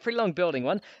long building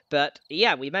one, but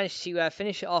yeah, we managed to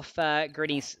finish off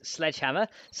Grinnie's sledgehammer.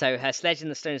 So her sledge in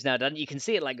the stone is now done. You can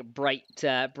see it like bright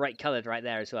coloured right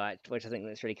there as well, which I think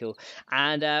looks really cool.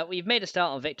 And we've made a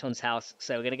start on Victorn's house,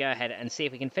 so we're going to go ahead and see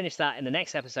if we can finish that in the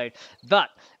next episode. But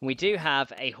we do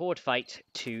have a horde fight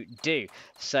to do,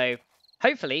 so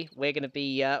hopefully we're going to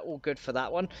be all good for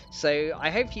that one. So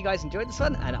I hope you guys enjoyed this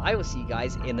one, and I will see you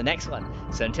guys in the next one.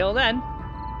 So until then,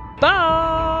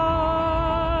 bye!